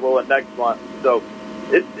next month. So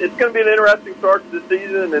it's going to be an interesting start to the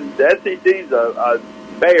season, and the SEC's a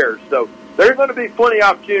bear. So there's going to be plenty of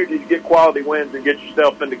opportunity to get quality wins and get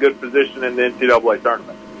yourself into good position in the NCAA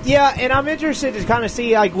tournament. Yeah, and I'm interested to kind of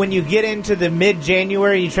see when you get into the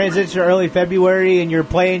mid-January, you transition to early February, and you're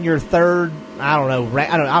playing your third. I don't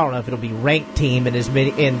know if it'll be ranked team in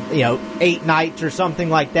 8 nights or something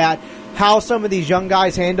like that. How some of these young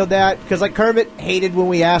guys handled that, because Kermit hated when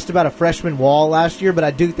we asked about a freshman wall last year, but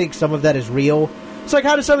I do think some of that is real. So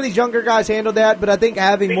how do some of these younger guys handle that? But I think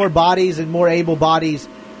having more bodies and more able bodies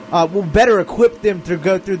will better equip them to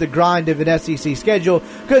go through the grind of an SEC schedule.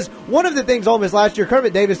 Because one of the things Ole Miss last year,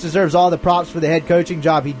 Kermit Davis deserves all the props for the head coaching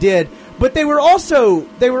job he did. But they were also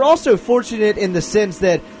fortunate in the sense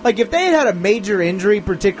that if they had a major injury,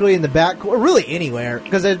 particularly in the backcourt, or really anywhere,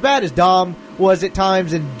 because as bad as Dom was at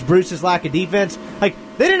times and Bruce's lack of defense, they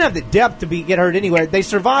didn't have the depth to get hurt anywhere. They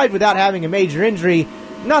survived without having a major injury.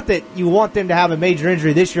 Not that you want them to have a major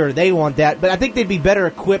injury this year or they want that, but I think they'd be better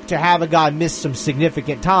equipped to have a guy miss some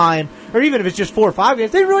significant time, or even if it's just 4 or 5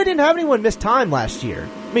 games. They really didn't have anyone miss time last year.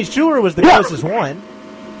 Schuler was the closest one.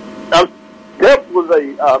 Depth was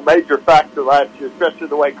a major factor last year, especially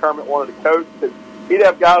the way Kermit wanted to coach. He'd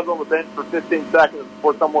have guys on the bench for 15 seconds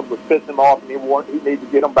before someone would piss him off, and he'd need to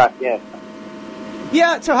get them back in.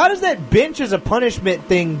 Yeah, so how does that bench as a punishment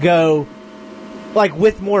thing go,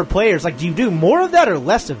 with more players? Do you do more of that or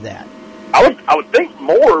less of that? I would think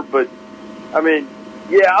more, but,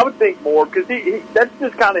 I would think more, because that's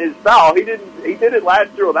just kind of his style. He did it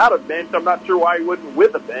last year without a bench. I'm not sure why he wouldn't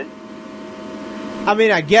with a bench.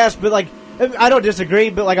 I guess, but, I don't disagree,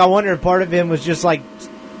 but, I wonder if part of him was just,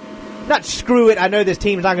 not screw it, I know this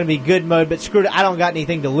team's not going to be good mode, but screw it, I don't got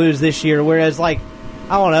anything to lose this year, whereas, I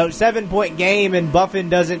don't know, 7-point game and Buffin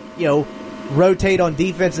doesn't, rotate on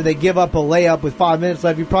defense and they give up a layup with 5 minutes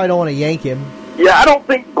left, you probably don't want to yank him. Yeah, I don't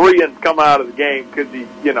think Brian's come out of the game because he,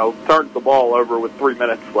 turns the ball over with 3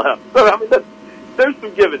 minutes left. So, there's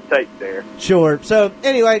some give and take there. Sure. So,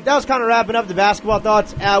 anyway, that was kind of wrapping up the basketball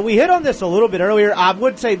thoughts. We hit on this a little bit earlier. I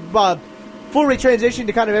would say, before we transition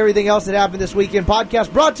to kind of everything else that happened this weekend,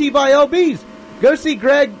 podcast brought to you by LB's. Go see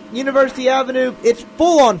Greg, University Avenue. It's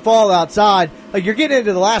full-on fall outside. You're getting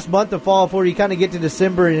into the last month of fall before you kind of get to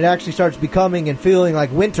December and it actually starts becoming and feeling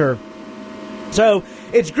like winter. So,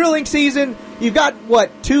 it's grilling season. You've got,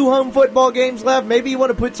 2 home football games left? Maybe you want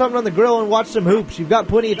to put something on the grill and watch some hoops. You've got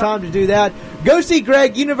plenty of time to do that. Go see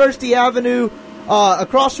Greg, University Avenue.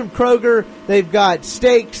 Across from Kroger, they've got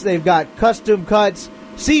steaks, they've got custom cuts,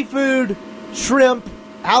 seafood, shrimp,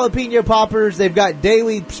 jalapeno poppers. They've got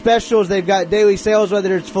daily specials. They've got daily sales,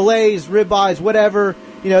 whether it's fillets, ribeyes, whatever.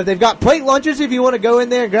 They've got plate lunches if you want to go in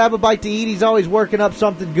there and grab a bite to eat. He's always working up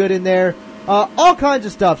something good in there. All kinds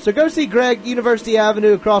of stuff. So go see Greg, University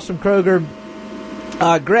Avenue, across from Kroger.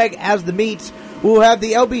 Greg has the meats. We'll have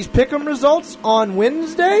the LB's Pick'em results on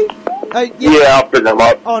Wednesday. I'll pick them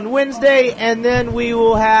up. On Wednesday, and then we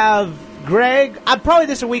will have Greg. Probably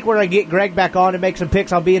this is a week where I get Greg back on and make some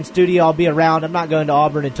picks. I'll be in studio. I'll be around. I'm not going to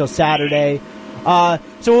Auburn until Saturday. So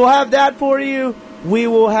we'll have that for you. We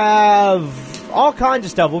will have all kinds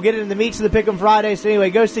of stuff. We'll get it in the meats of the Pick'em Friday. So anyway,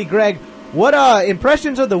 go see Greg. What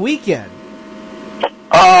impressions of the weekend?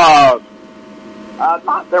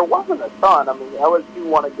 There wasn't a ton. I mean, LSU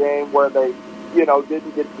won a game where they,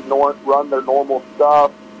 didn't get to run their normal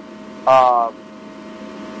stuff.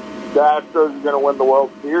 The Astros are going to win the World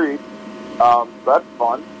Series. So that's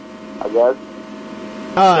fun, I guess.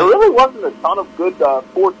 There really wasn't a ton of good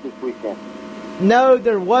sports this weekend. No,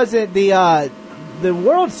 there wasn't. The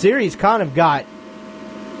World Series kind of got.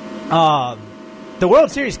 That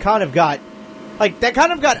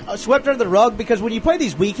kind of got swept under the rug because when you play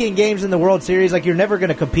these weekend games in the World Series, you're never going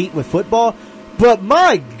to compete with football. But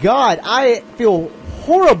my God, I feel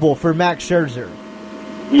horrible for Max Scherzer.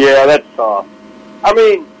 Yeah, that's tough. I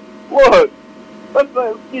mean, look, let's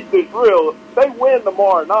keep this real. If they win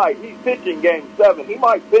tomorrow night, he's pitching Game 7. He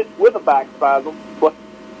might pitch with a back spasm, but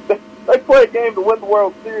they play a game to win the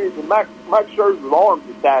World Series, and Max Scherzer's arm's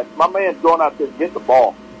attached. My man's going out there to get the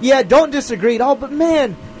ball. Yeah, don't disagree at all, but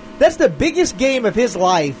man, that's the biggest game of his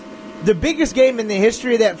life, the biggest game in the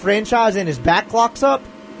history of that franchise, and his back locks up.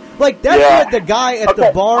 That's what the guy at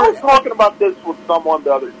the bar... I was talking about this with someone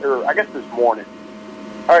I guess this morning.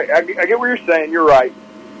 All right, I get what you're saying. You're right.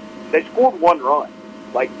 They scored one run.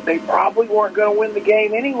 They probably weren't going to win the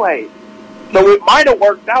game anyway. So it might have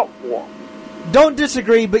worked out for them. Don't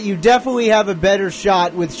disagree, but you definitely have a better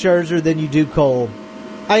shot with Scherzer than you do Cole.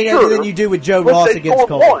 Sure. Than you do with Joe Ross against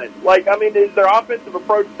Cole. One. Is their offensive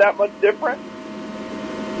approach that much different?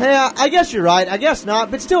 Yeah, I guess you're right. I guess not.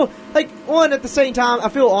 But still, one, at the same time, I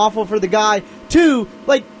feel awful for the guy. Two,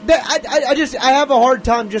 I have a hard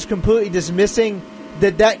time just completely dismissing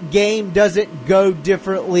that game doesn't go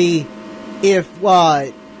differently if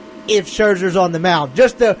Scherzer's on the mound.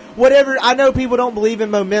 Just whatever. I know people don't believe in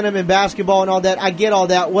momentum in basketball and all that. I get all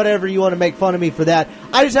that. Whatever you want to make fun of me for that.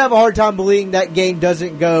 I just have a hard time believing that game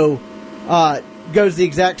doesn't goes the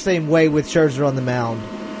exact same way with Scherzer on the mound.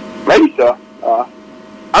 Maybe so.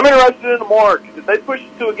 I'm interested in the mark. If they push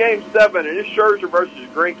it to a Game 7 and it's Scherzer versus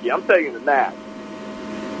Greinke, I'm taking the Nats.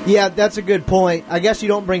 Yeah, that's a good point. I guess you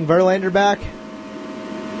don't bring Verlander back?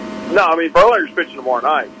 No, I mean, Verlander's pitching tomorrow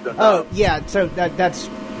night. So no. Oh, yeah, so that's...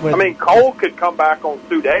 I mean, Cole could come back on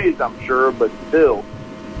 2 days, I'm sure, but still.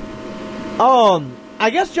 I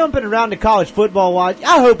guess jumping around to college football,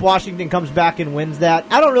 I hope Washington comes back and wins that.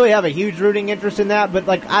 I don't really have a huge rooting interest in that, but,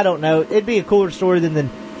 I don't know. It'd be a cooler story than the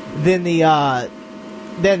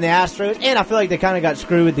Astros, and I feel like they kind of got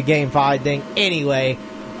screwed with the Game 5 thing. Anyway,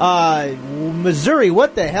 Missouri,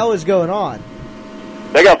 what the hell is going on?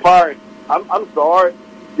 They got fired. I'm sorry.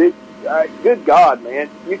 Good God, man.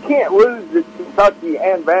 You can't lose to Kentucky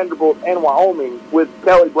and Vanderbilt and Wyoming with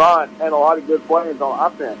Kelly Bryant and a lot of good players on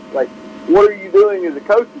offense. What are you doing as a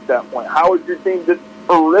coach at that point? How is your team just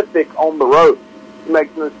horrific on the road? It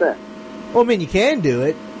makes no sense. Well, I mean, you can do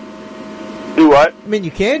it. Do what? I mean, you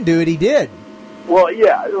can do it. He did. Well,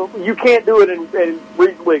 yeah. You can't do it and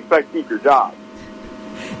reasonably expect to keep your job.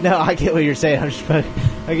 No, I get what you're saying. I'm just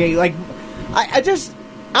okay.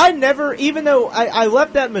 I never, even though I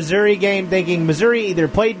left that Missouri game thinking Missouri either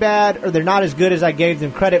played bad or they're not as good as I gave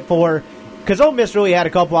them credit for, because Ole Miss really had a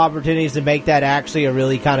couple opportunities to make that actually a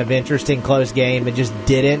really kind of interesting close game and just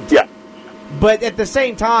didn't. Yeah. But at the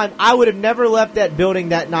same time, I would have never left that building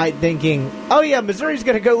that night thinking, oh yeah, Missouri's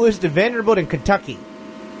going to go lose to Vanderbilt and Kentucky.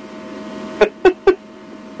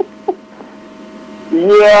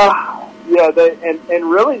 Yeah, and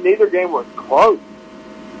really neither game was close.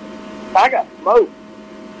 I got smoked.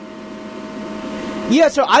 Yeah,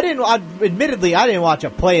 so admittedly, I didn't watch a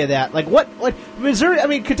play of that. What Missouri? I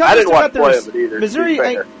mean, Kentucky. I didn't watch play of it either.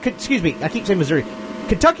 Missouri. Excuse me, I keep saying Missouri.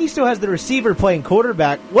 Kentucky still has the receiver playing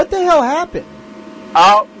quarterback. What the hell happened?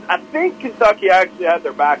 I think Kentucky actually had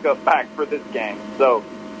their backup back for this game. So,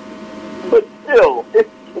 but still, it's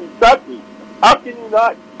Kentucky. How can you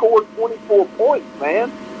not score 24 points,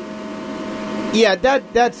 man? Yeah,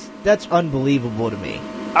 that's unbelievable to me.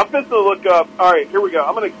 I'm just to look up. All right, here we go.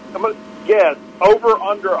 I'm gonna guess over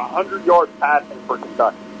under 100 yards passing for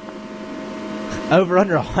Kentucky. Over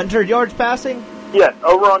under 100 yards passing? Yes,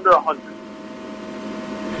 over under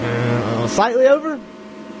 100. Slightly over?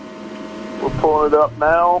 We're pulling it up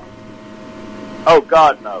now. Oh,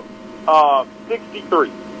 God, no.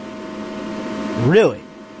 63. Really?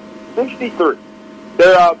 63.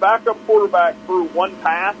 Their backup quarterback threw one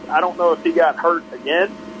pass. I don't know if he got hurt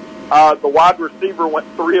again. The wide receiver went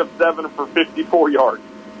 3 of 7 for 54 yards.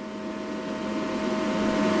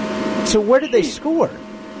 So where did they score?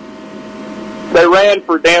 They ran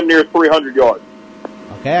for damn near 300 yards.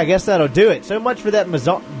 Okay, I guess that'll do it. So much for that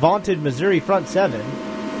vaunted Missouri front seven.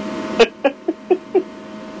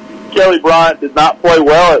 Kelly Bryant did not play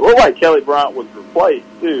well. It looked like Kelly Bryant was replaced,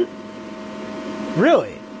 too.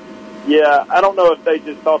 Really? Yeah, I don't know if they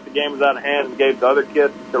just thought the game was out of hand and gave the other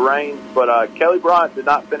kids the reins, but Kelly Bryant did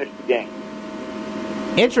not finish the game.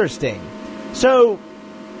 Interesting. So,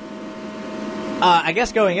 I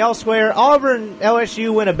guess going elsewhere, Auburn,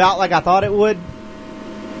 LSU went about like I thought it would.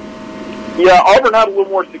 Yeah, Auburn had a little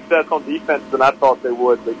more success on defense than I thought they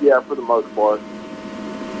would, but yeah, for the most part.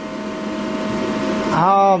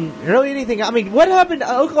 Really anything? I mean, what happened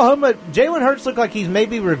to Oklahoma? Jalen Hurts looked like he's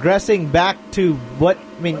maybe regressing back to what,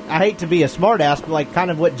 I mean, I hate to be a smartass, but like kind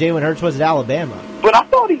of what Jalen Hurts was at Alabama. But I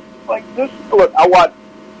thought he, like, just, look, I watched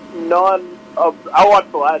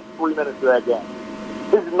the last 3 minutes of that game.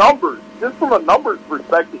 His numbers, just from a numbers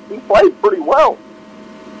perspective, he played pretty well.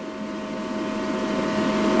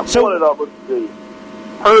 I'm pulling it up, let's see.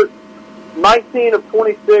 Hurts, 19 of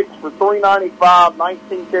 26 for 395,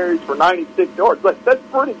 19 carries for 96 yards. Like, that's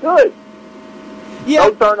pretty good. Yeah.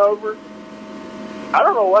 No turnovers. I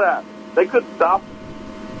don't know what happened. They couldn't stop him.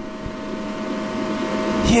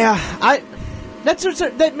 Yeah,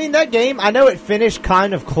 that game, I know it finished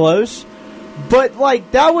kind of close, but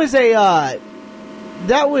like that was a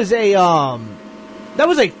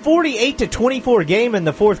 48-24 game in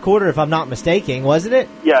the fourth quarter, if I'm not mistaken, wasn't it?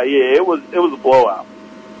 Yeah, it was a blowout.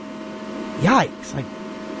 Yikes! Like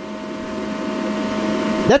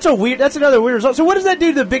that's another weird result. So what does that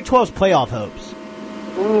do to the Big 12's playoff hopes?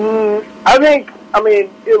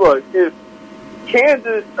 If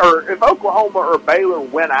Kansas or if Oklahoma or Baylor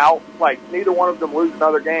win out, like neither one of them lose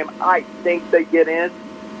another game, I think they get in.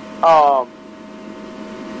 But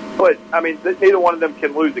I mean, neither one of them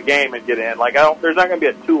can lose a game and get in. Like there's not going to be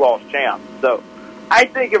a 2-loss chance. So I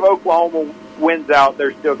think if Oklahoma wins out,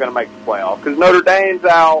 they're still going to make the playoff because Notre Dame's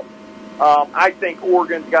out. I think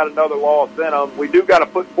Oregon's got another loss in them. We do got to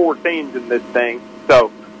put 4 teams in this thing.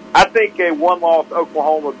 So I think a 1-loss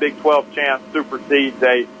Oklahoma Big 12 champ supersedes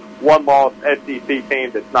a 1-loss SEC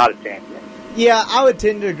team that's not a champion. Yeah, I would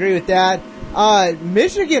tend to agree with that.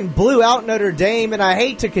 Michigan blew out Notre Dame, and I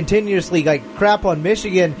hate to continuously crap on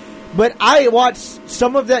Michigan, but I watched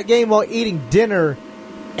some of that game while eating dinner,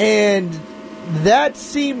 and that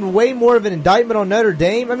seemed way more of an indictment on Notre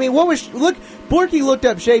Dame. I mean, Borky looked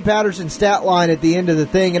up Shea Patterson's stat line at the end of the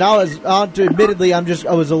thing, and I was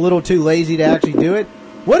a little too lazy to actually do it.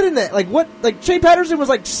 What in that? Shea Patterson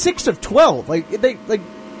was 6 of 12. Well,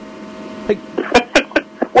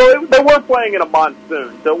 they were playing in a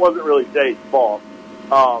monsoon, so it wasn't really Shea's fault.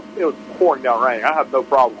 It was pouring down rain. I have no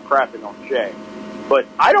problem crapping on Shea. But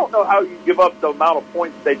I don't know how you give up the amount of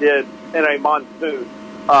points they did in a monsoon,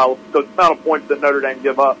 the amount of points that Notre Dame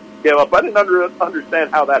gave up. I didn't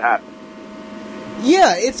understand how that happened.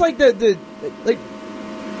 Yeah, it's like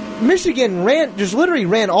Michigan literally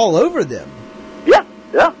ran all over them. Yeah,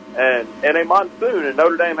 and in a monsoon, and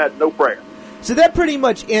Notre Dame had no prayer. So that pretty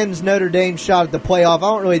much ends Notre Dame's shot at the playoff. I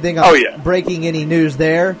don't really think I'm breaking any news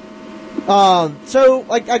there. So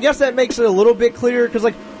I guess that makes it a little bit clearer because,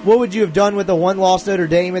 what would you have done with a 1-loss Notre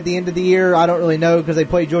Dame at the end of the year? I don't really know because they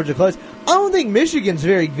played Georgia close. I don't think Michigan's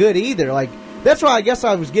very good either. That's why I guess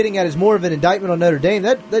I was getting at is more of an indictment on Notre Dame.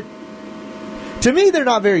 That to me, they're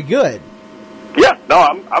not very good. Yeah,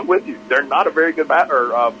 no, I'm with you. They're not a very good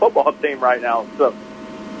football team right now. So,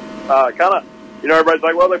 everybody's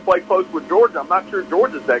like, well, they play close with Georgia. I'm not sure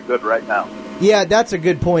Georgia's that good right now. Yeah, that's a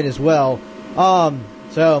good point as well.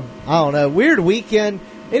 So, I don't know. Weird weekend.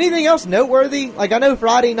 Anything else noteworthy? I know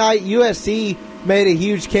Friday night, USC made a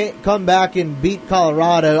huge comeback and beat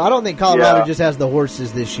Colorado. I don't think Colorado just has the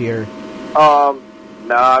horses this year. No,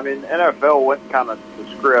 I mean, NFL went kind of the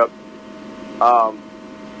script.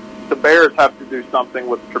 The Bears have to do something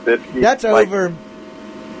with Trubisky. That's over.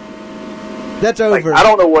 That's over. I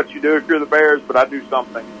don't know what you do if you're the Bears, but I do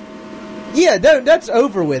something. Yeah, that's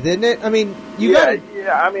over with, isn't it? I mean,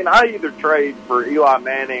 I mean, I either trade for Eli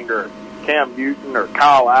Manning or Cam Newton or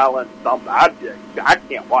Kyle Allen, something. I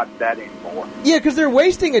can't watch that anymore. Yeah, because they're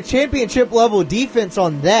wasting a championship-level defense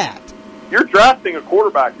on that. You're drafting a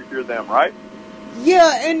quarterback if you're them, right?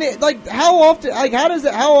 Yeah, and how often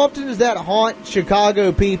does that haunt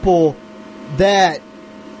Chicago people that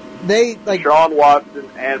they Sean Watson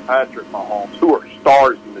and Patrick Mahomes, who are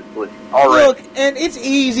stars in this league already. Look, and it's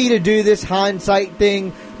easy to do this hindsight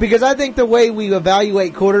thing because I think the way we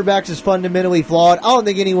evaluate quarterbacks is fundamentally flawed. I don't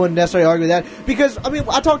think anyone necessarily argue that because, I mean,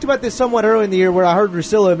 I talked about this somewhat early in the year where I heard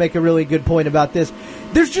Russillo make a really good point about this.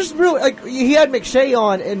 There's just really, he had McShay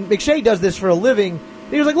on, and McShay does this for a living.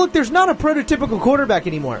 He was like, look, there's not a prototypical quarterback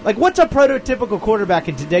anymore. What's a prototypical quarterback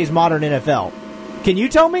in today's modern NFL? Can you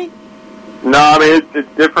tell me? No, I mean, it's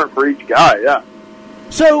different for each guy, yeah.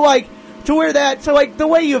 So, the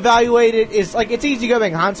way you evaluate it is, it's easy to go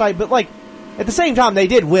back in hindsight, but, at the same time, they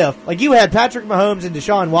did whiff. You had Patrick Mahomes and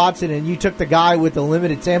Deshaun Watson, and you took the guy with the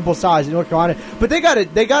limited sample size in North Carolina. But they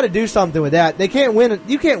got to do something with that. They can't win.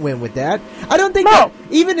 You can't win with that. I don't think that,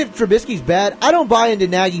 even if Trubisky's bad, I don't buy into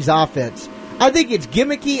Nagy's offense. I think it's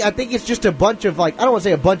gimmicky. I think it's just a bunch of, I don't want to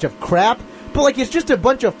say a bunch of crap, but, it's just a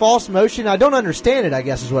bunch of false motion. I don't understand it, I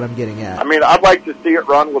guess, is what I'm getting at. I mean, I'd like to see it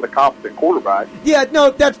run with a competent quarterback. Yeah,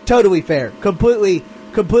 no, that's totally fair. Completely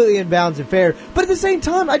in bounds and fair. But at the same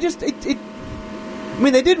time, I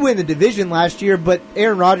mean, they did win the division last year, but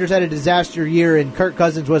Aaron Rodgers had a disaster year, and Kirk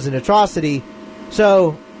Cousins was an atrocity.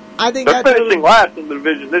 So, I think they're finishing last in the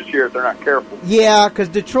division this year if they're not careful. Yeah, because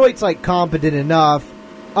Detroit's, competent enough.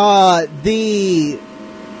 The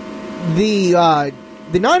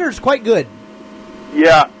Niners quite good.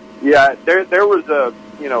 Yeah. There was a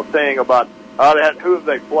thing about who have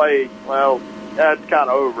they played. Well, that's kind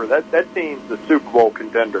of over. That team's a Super Bowl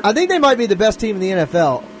contender. I think they might be the best team in the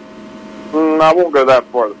NFL. I won't go that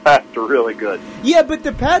far. The Pats are really good. Yeah, but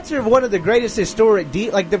the Pats are one of the greatest historic.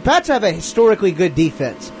 The Pats have a historically good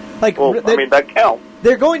defense. That counts.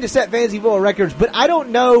 They're going to set fantasy football records, but I don't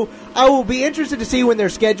know. I will be interested to see when their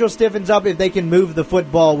schedule stiffens up if they can move the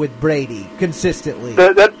football with Brady consistently.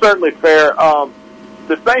 That's certainly fair.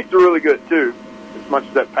 The Saints are really good too, as much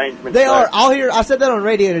as that pains me. They are. I said that on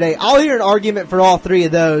radio today. I'll hear an argument for all three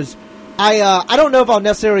of those. I don't know if I'll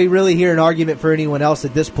necessarily really hear an argument for anyone else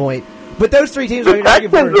at this point. But those three teams the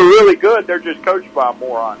Texans are really good. They're just coached by a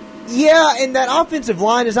moron. Yeah, and that offensive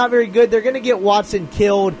line is not very good. They're going to get Watson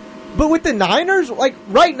killed. But with the Niners,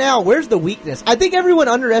 right now, where's the weakness? I think everyone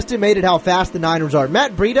underestimated how fast the Niners are.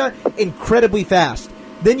 Matt Breida, incredibly fast.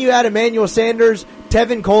 Then you add Emmanuel Sanders,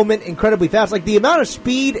 Tevin Coleman, incredibly fast. The amount of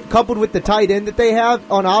speed coupled with the tight end that they have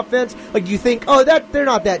on offense, you think, they're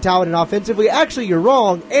not that talented offensively. Actually, you're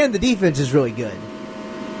wrong, and the defense is really good.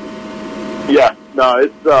 Yeah, no,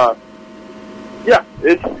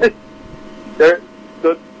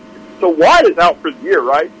 so White is out for the year,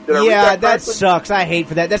 right? Yeah, that sucks. I hate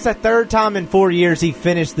for that. That's the third time in 4 years he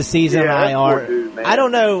finished the season on IR. Dude, I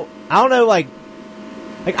don't know. I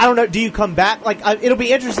don't know. Do you come back? It'll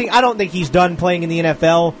be interesting. I don't think he's done playing in the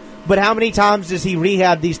NFL, but how many times does he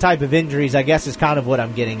rehab these type of injuries? I guess is kind of what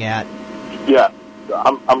I'm getting at. Yeah,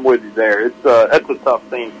 I'm with you there. That's a tough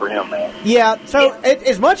thing for him, man. Yeah. So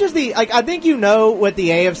as much as I think what the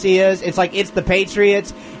AFC is. It's the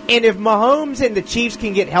Patriots. And if Mahomes and the Chiefs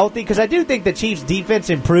can get healthy, because I do think the Chiefs' defense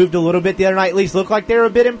improved a little bit the other night, at least looked like they were a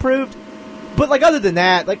bit improved. But, other than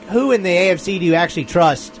that, who in the AFC do you actually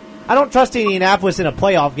trust? I don't trust Indianapolis in a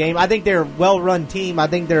playoff game. I think they're a well-run team. I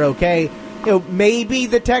think they're okay. Maybe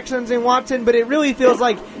the Texans and Watson, but it really feels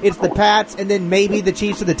like it's the Pats and then maybe the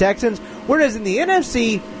Chiefs or the Texans. Whereas in the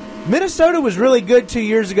NFC, Minnesota was really good 2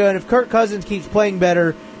 years ago, and if Kirk Cousins keeps playing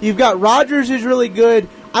better, you've got Rodgers who's really good.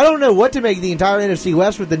 I don't know what to make of the entire NFC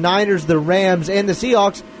West with the Niners, the Rams, and the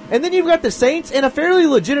Seahawks. And then you've got the Saints and a fairly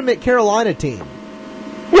legitimate Carolina team.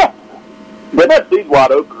 Yeah. But that seems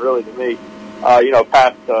wide open, really, to me.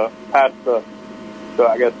 Past the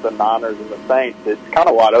I guess, the Niners and the Saints. It's kind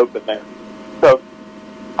of wide open there. So,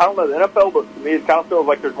 I don't know. The NFL, to me, it kind of feels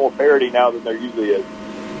like there's more parity now than there usually is.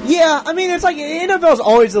 Yeah, I mean, it's the NFL is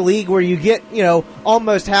always a league where you get,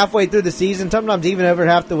 almost halfway through the season, sometimes even over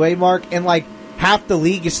half the way mark, and, half the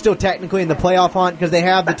league is still technically in the playoff hunt because they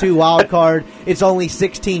have the 2 wild card. It's only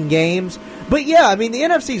 16 games. But, yeah, I mean, the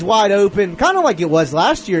NFC's wide open, kind of like it was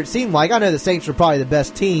last year, it seemed like. I know the Saints were probably the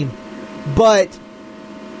best team. But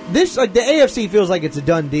this, the AFC feels like it's a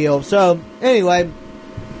done deal. So, anyway,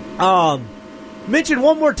 mention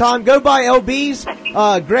one more time, go buy LB's.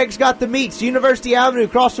 Greg's got the meats, University Avenue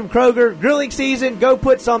across from Kroger. Grilling season, go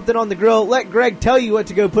put something on the grill. Let Greg tell you what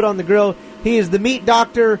to go put on the grill. He is the meat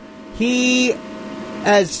doctor. He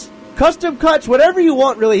has custom cuts, whatever you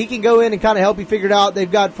want, really. He can go in and kind of help you figure it out.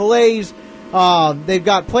 They've got fillets. They've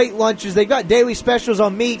got plate lunches. They've got daily specials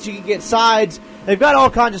on meats. You can get sides. They've got all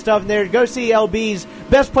kinds of stuff in there. Go see LB's.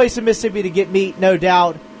 Best place in Mississippi to get meat, no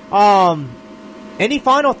doubt. And Any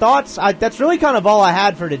final thoughts? That's really kind of all I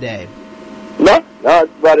had for today. No,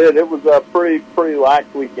 that's about it. It was a pretty lax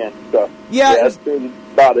weekend. So that's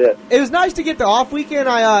about it. It was nice to get the off weekend.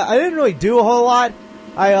 I didn't really do a whole lot.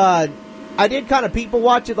 I did kind of people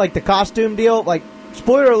watch it, like the costume deal. Like,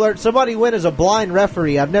 spoiler alert, somebody went as a blind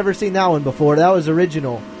referee. I've never seen that one before. That was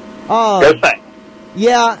original. Good thing.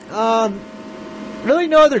 Yeah. Really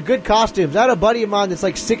no other good costumes. I had a buddy of mine that's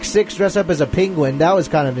like 6'6", dressed up as a penguin. That was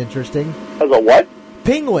kind of interesting. As a what?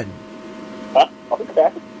 Penguin.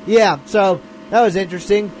 Okay. Yeah, so that was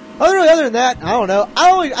interesting. Other than that, I don't know.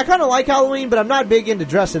 I kind of like Halloween, but I'm not big into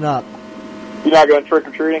dressing up. You're not going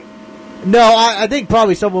trick-or-treating? No, I think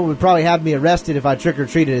probably someone would probably have me arrested if I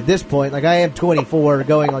trick-or-treated at this point. Like, I am 24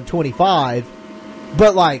 going on 25.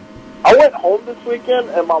 But, like... I went home this weekend,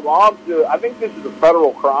 and my mom, I think this is a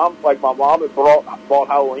federal crime. Like, my mom had bought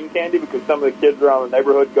Halloween candy because some of the kids around the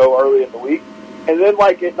neighborhood go early in the week. And then,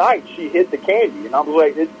 like, at night, she hid the candy. And I was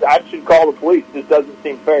like, I should call the police. This doesn't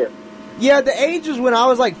seem fair. Yeah, the ages when I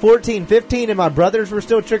was like 14, 15, and my brothers were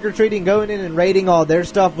still trick-or-treating, going in and raiding all their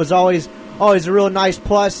stuff was always a real nice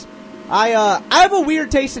plus. I have a weird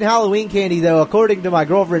taste in Halloween candy, though, according to my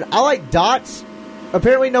girlfriend. I like Dots.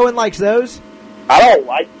 Apparently no one likes those. I don't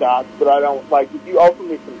like Dots, but I don't, like, if you offer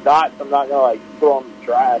me some Dots, I'm not going to, like, throw them in the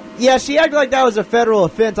trash. Yeah, she acted like that was a federal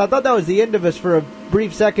offense. I thought that was the end of us for a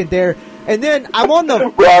brief second there. And then I'm on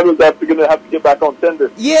the... Brad was going to have to get back on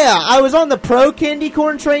Tinder. Yeah, I was on the pro candy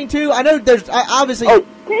corn train, too. I know there's... obviously... Oh,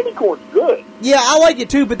 candy corn's good. Yeah, I like it,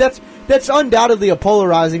 too, but that's undoubtedly a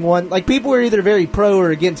polarizing one. Like, people are either very pro or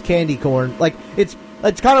against candy corn. Like, it's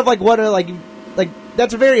kind of like what a, like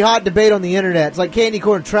that's a very hot debate on the internet. It's like candy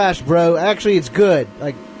corn trash, bro. Actually, it's good.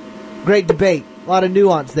 Like, great debate. A lot of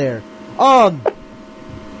nuance there.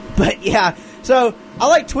 But yeah, so I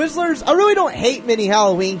like Twizzlers. I really don't hate many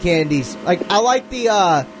Halloween candies. Like, I like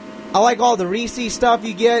all the Reese's stuff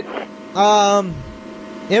you get.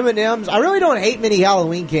 M&M's. I really don't hate many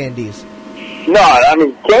Halloween candies. No, I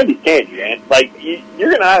mean, candy's candy, man. Like, you're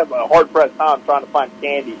going to have a hard-pressed time trying to find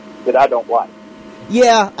candy that I don't like.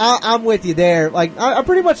 Yeah, I'm with you there. Like, I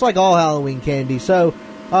pretty much like all Halloween candy. So,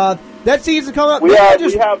 that season coming up. We have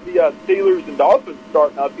the Steelers and Dolphins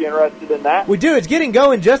starting up. You interested in that? We do. It's getting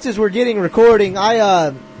going just as we're getting recording.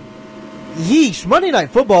 Yeesh, Monday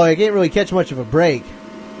Night Football, I can't really catch much of a break.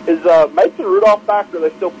 Is Mason Rudolph back, or are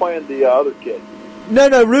they still playing the other kid?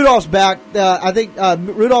 No, Rudolph's back. I think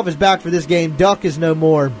Rudolph is back for this game. Duck is no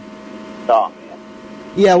more. Oh, man.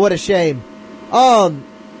 Yeah, what a shame.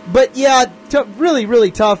 But yeah, really, really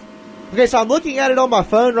tough. Okay, so I'm looking at it on my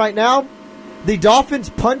phone right now. The Dolphins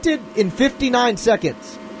punted in 59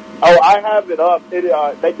 seconds. Oh, I have it up. They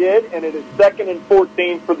did, and it is 2nd and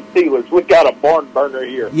 14 for the Steelers. We've got a barn burner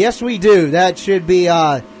here. Yes, we do. That should be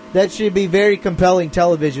very compelling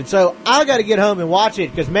television. So I got to get home and watch it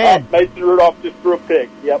because, man, Mason Rudolph just threw a pick.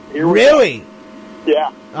 Yep, here we really? go.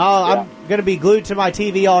 Yeah. Oh, yeah. I'm gonna be glued to my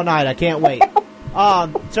TV all night. I can't wait.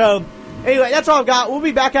 So. Anyway, that's all I've got. We'll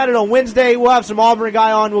be back at it on Wednesday. We'll have some Auburn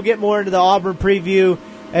guy on. We'll get more into the Auburn preview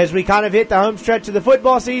as we kind of hit the home stretch of the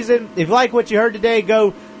football season. If you like what you heard today,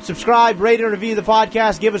 go subscribe, rate, and review the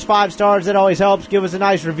podcast. Give us 5 stars. That always helps. Give us a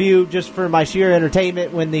nice review just for my sheer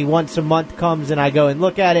entertainment when the once a month comes and I go and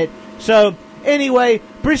look at it. So, anyway,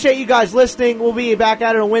 appreciate you guys listening. We'll be back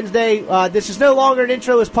at it on Wednesday. This is no longer an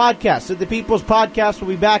introless podcast, so the People's Podcast will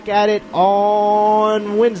be back at it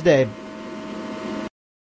on Wednesday.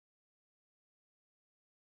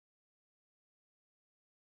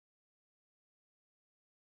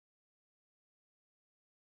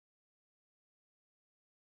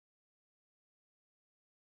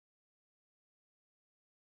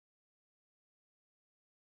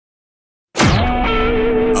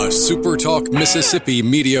 SuperTalk Mississippi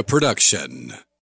Media Production.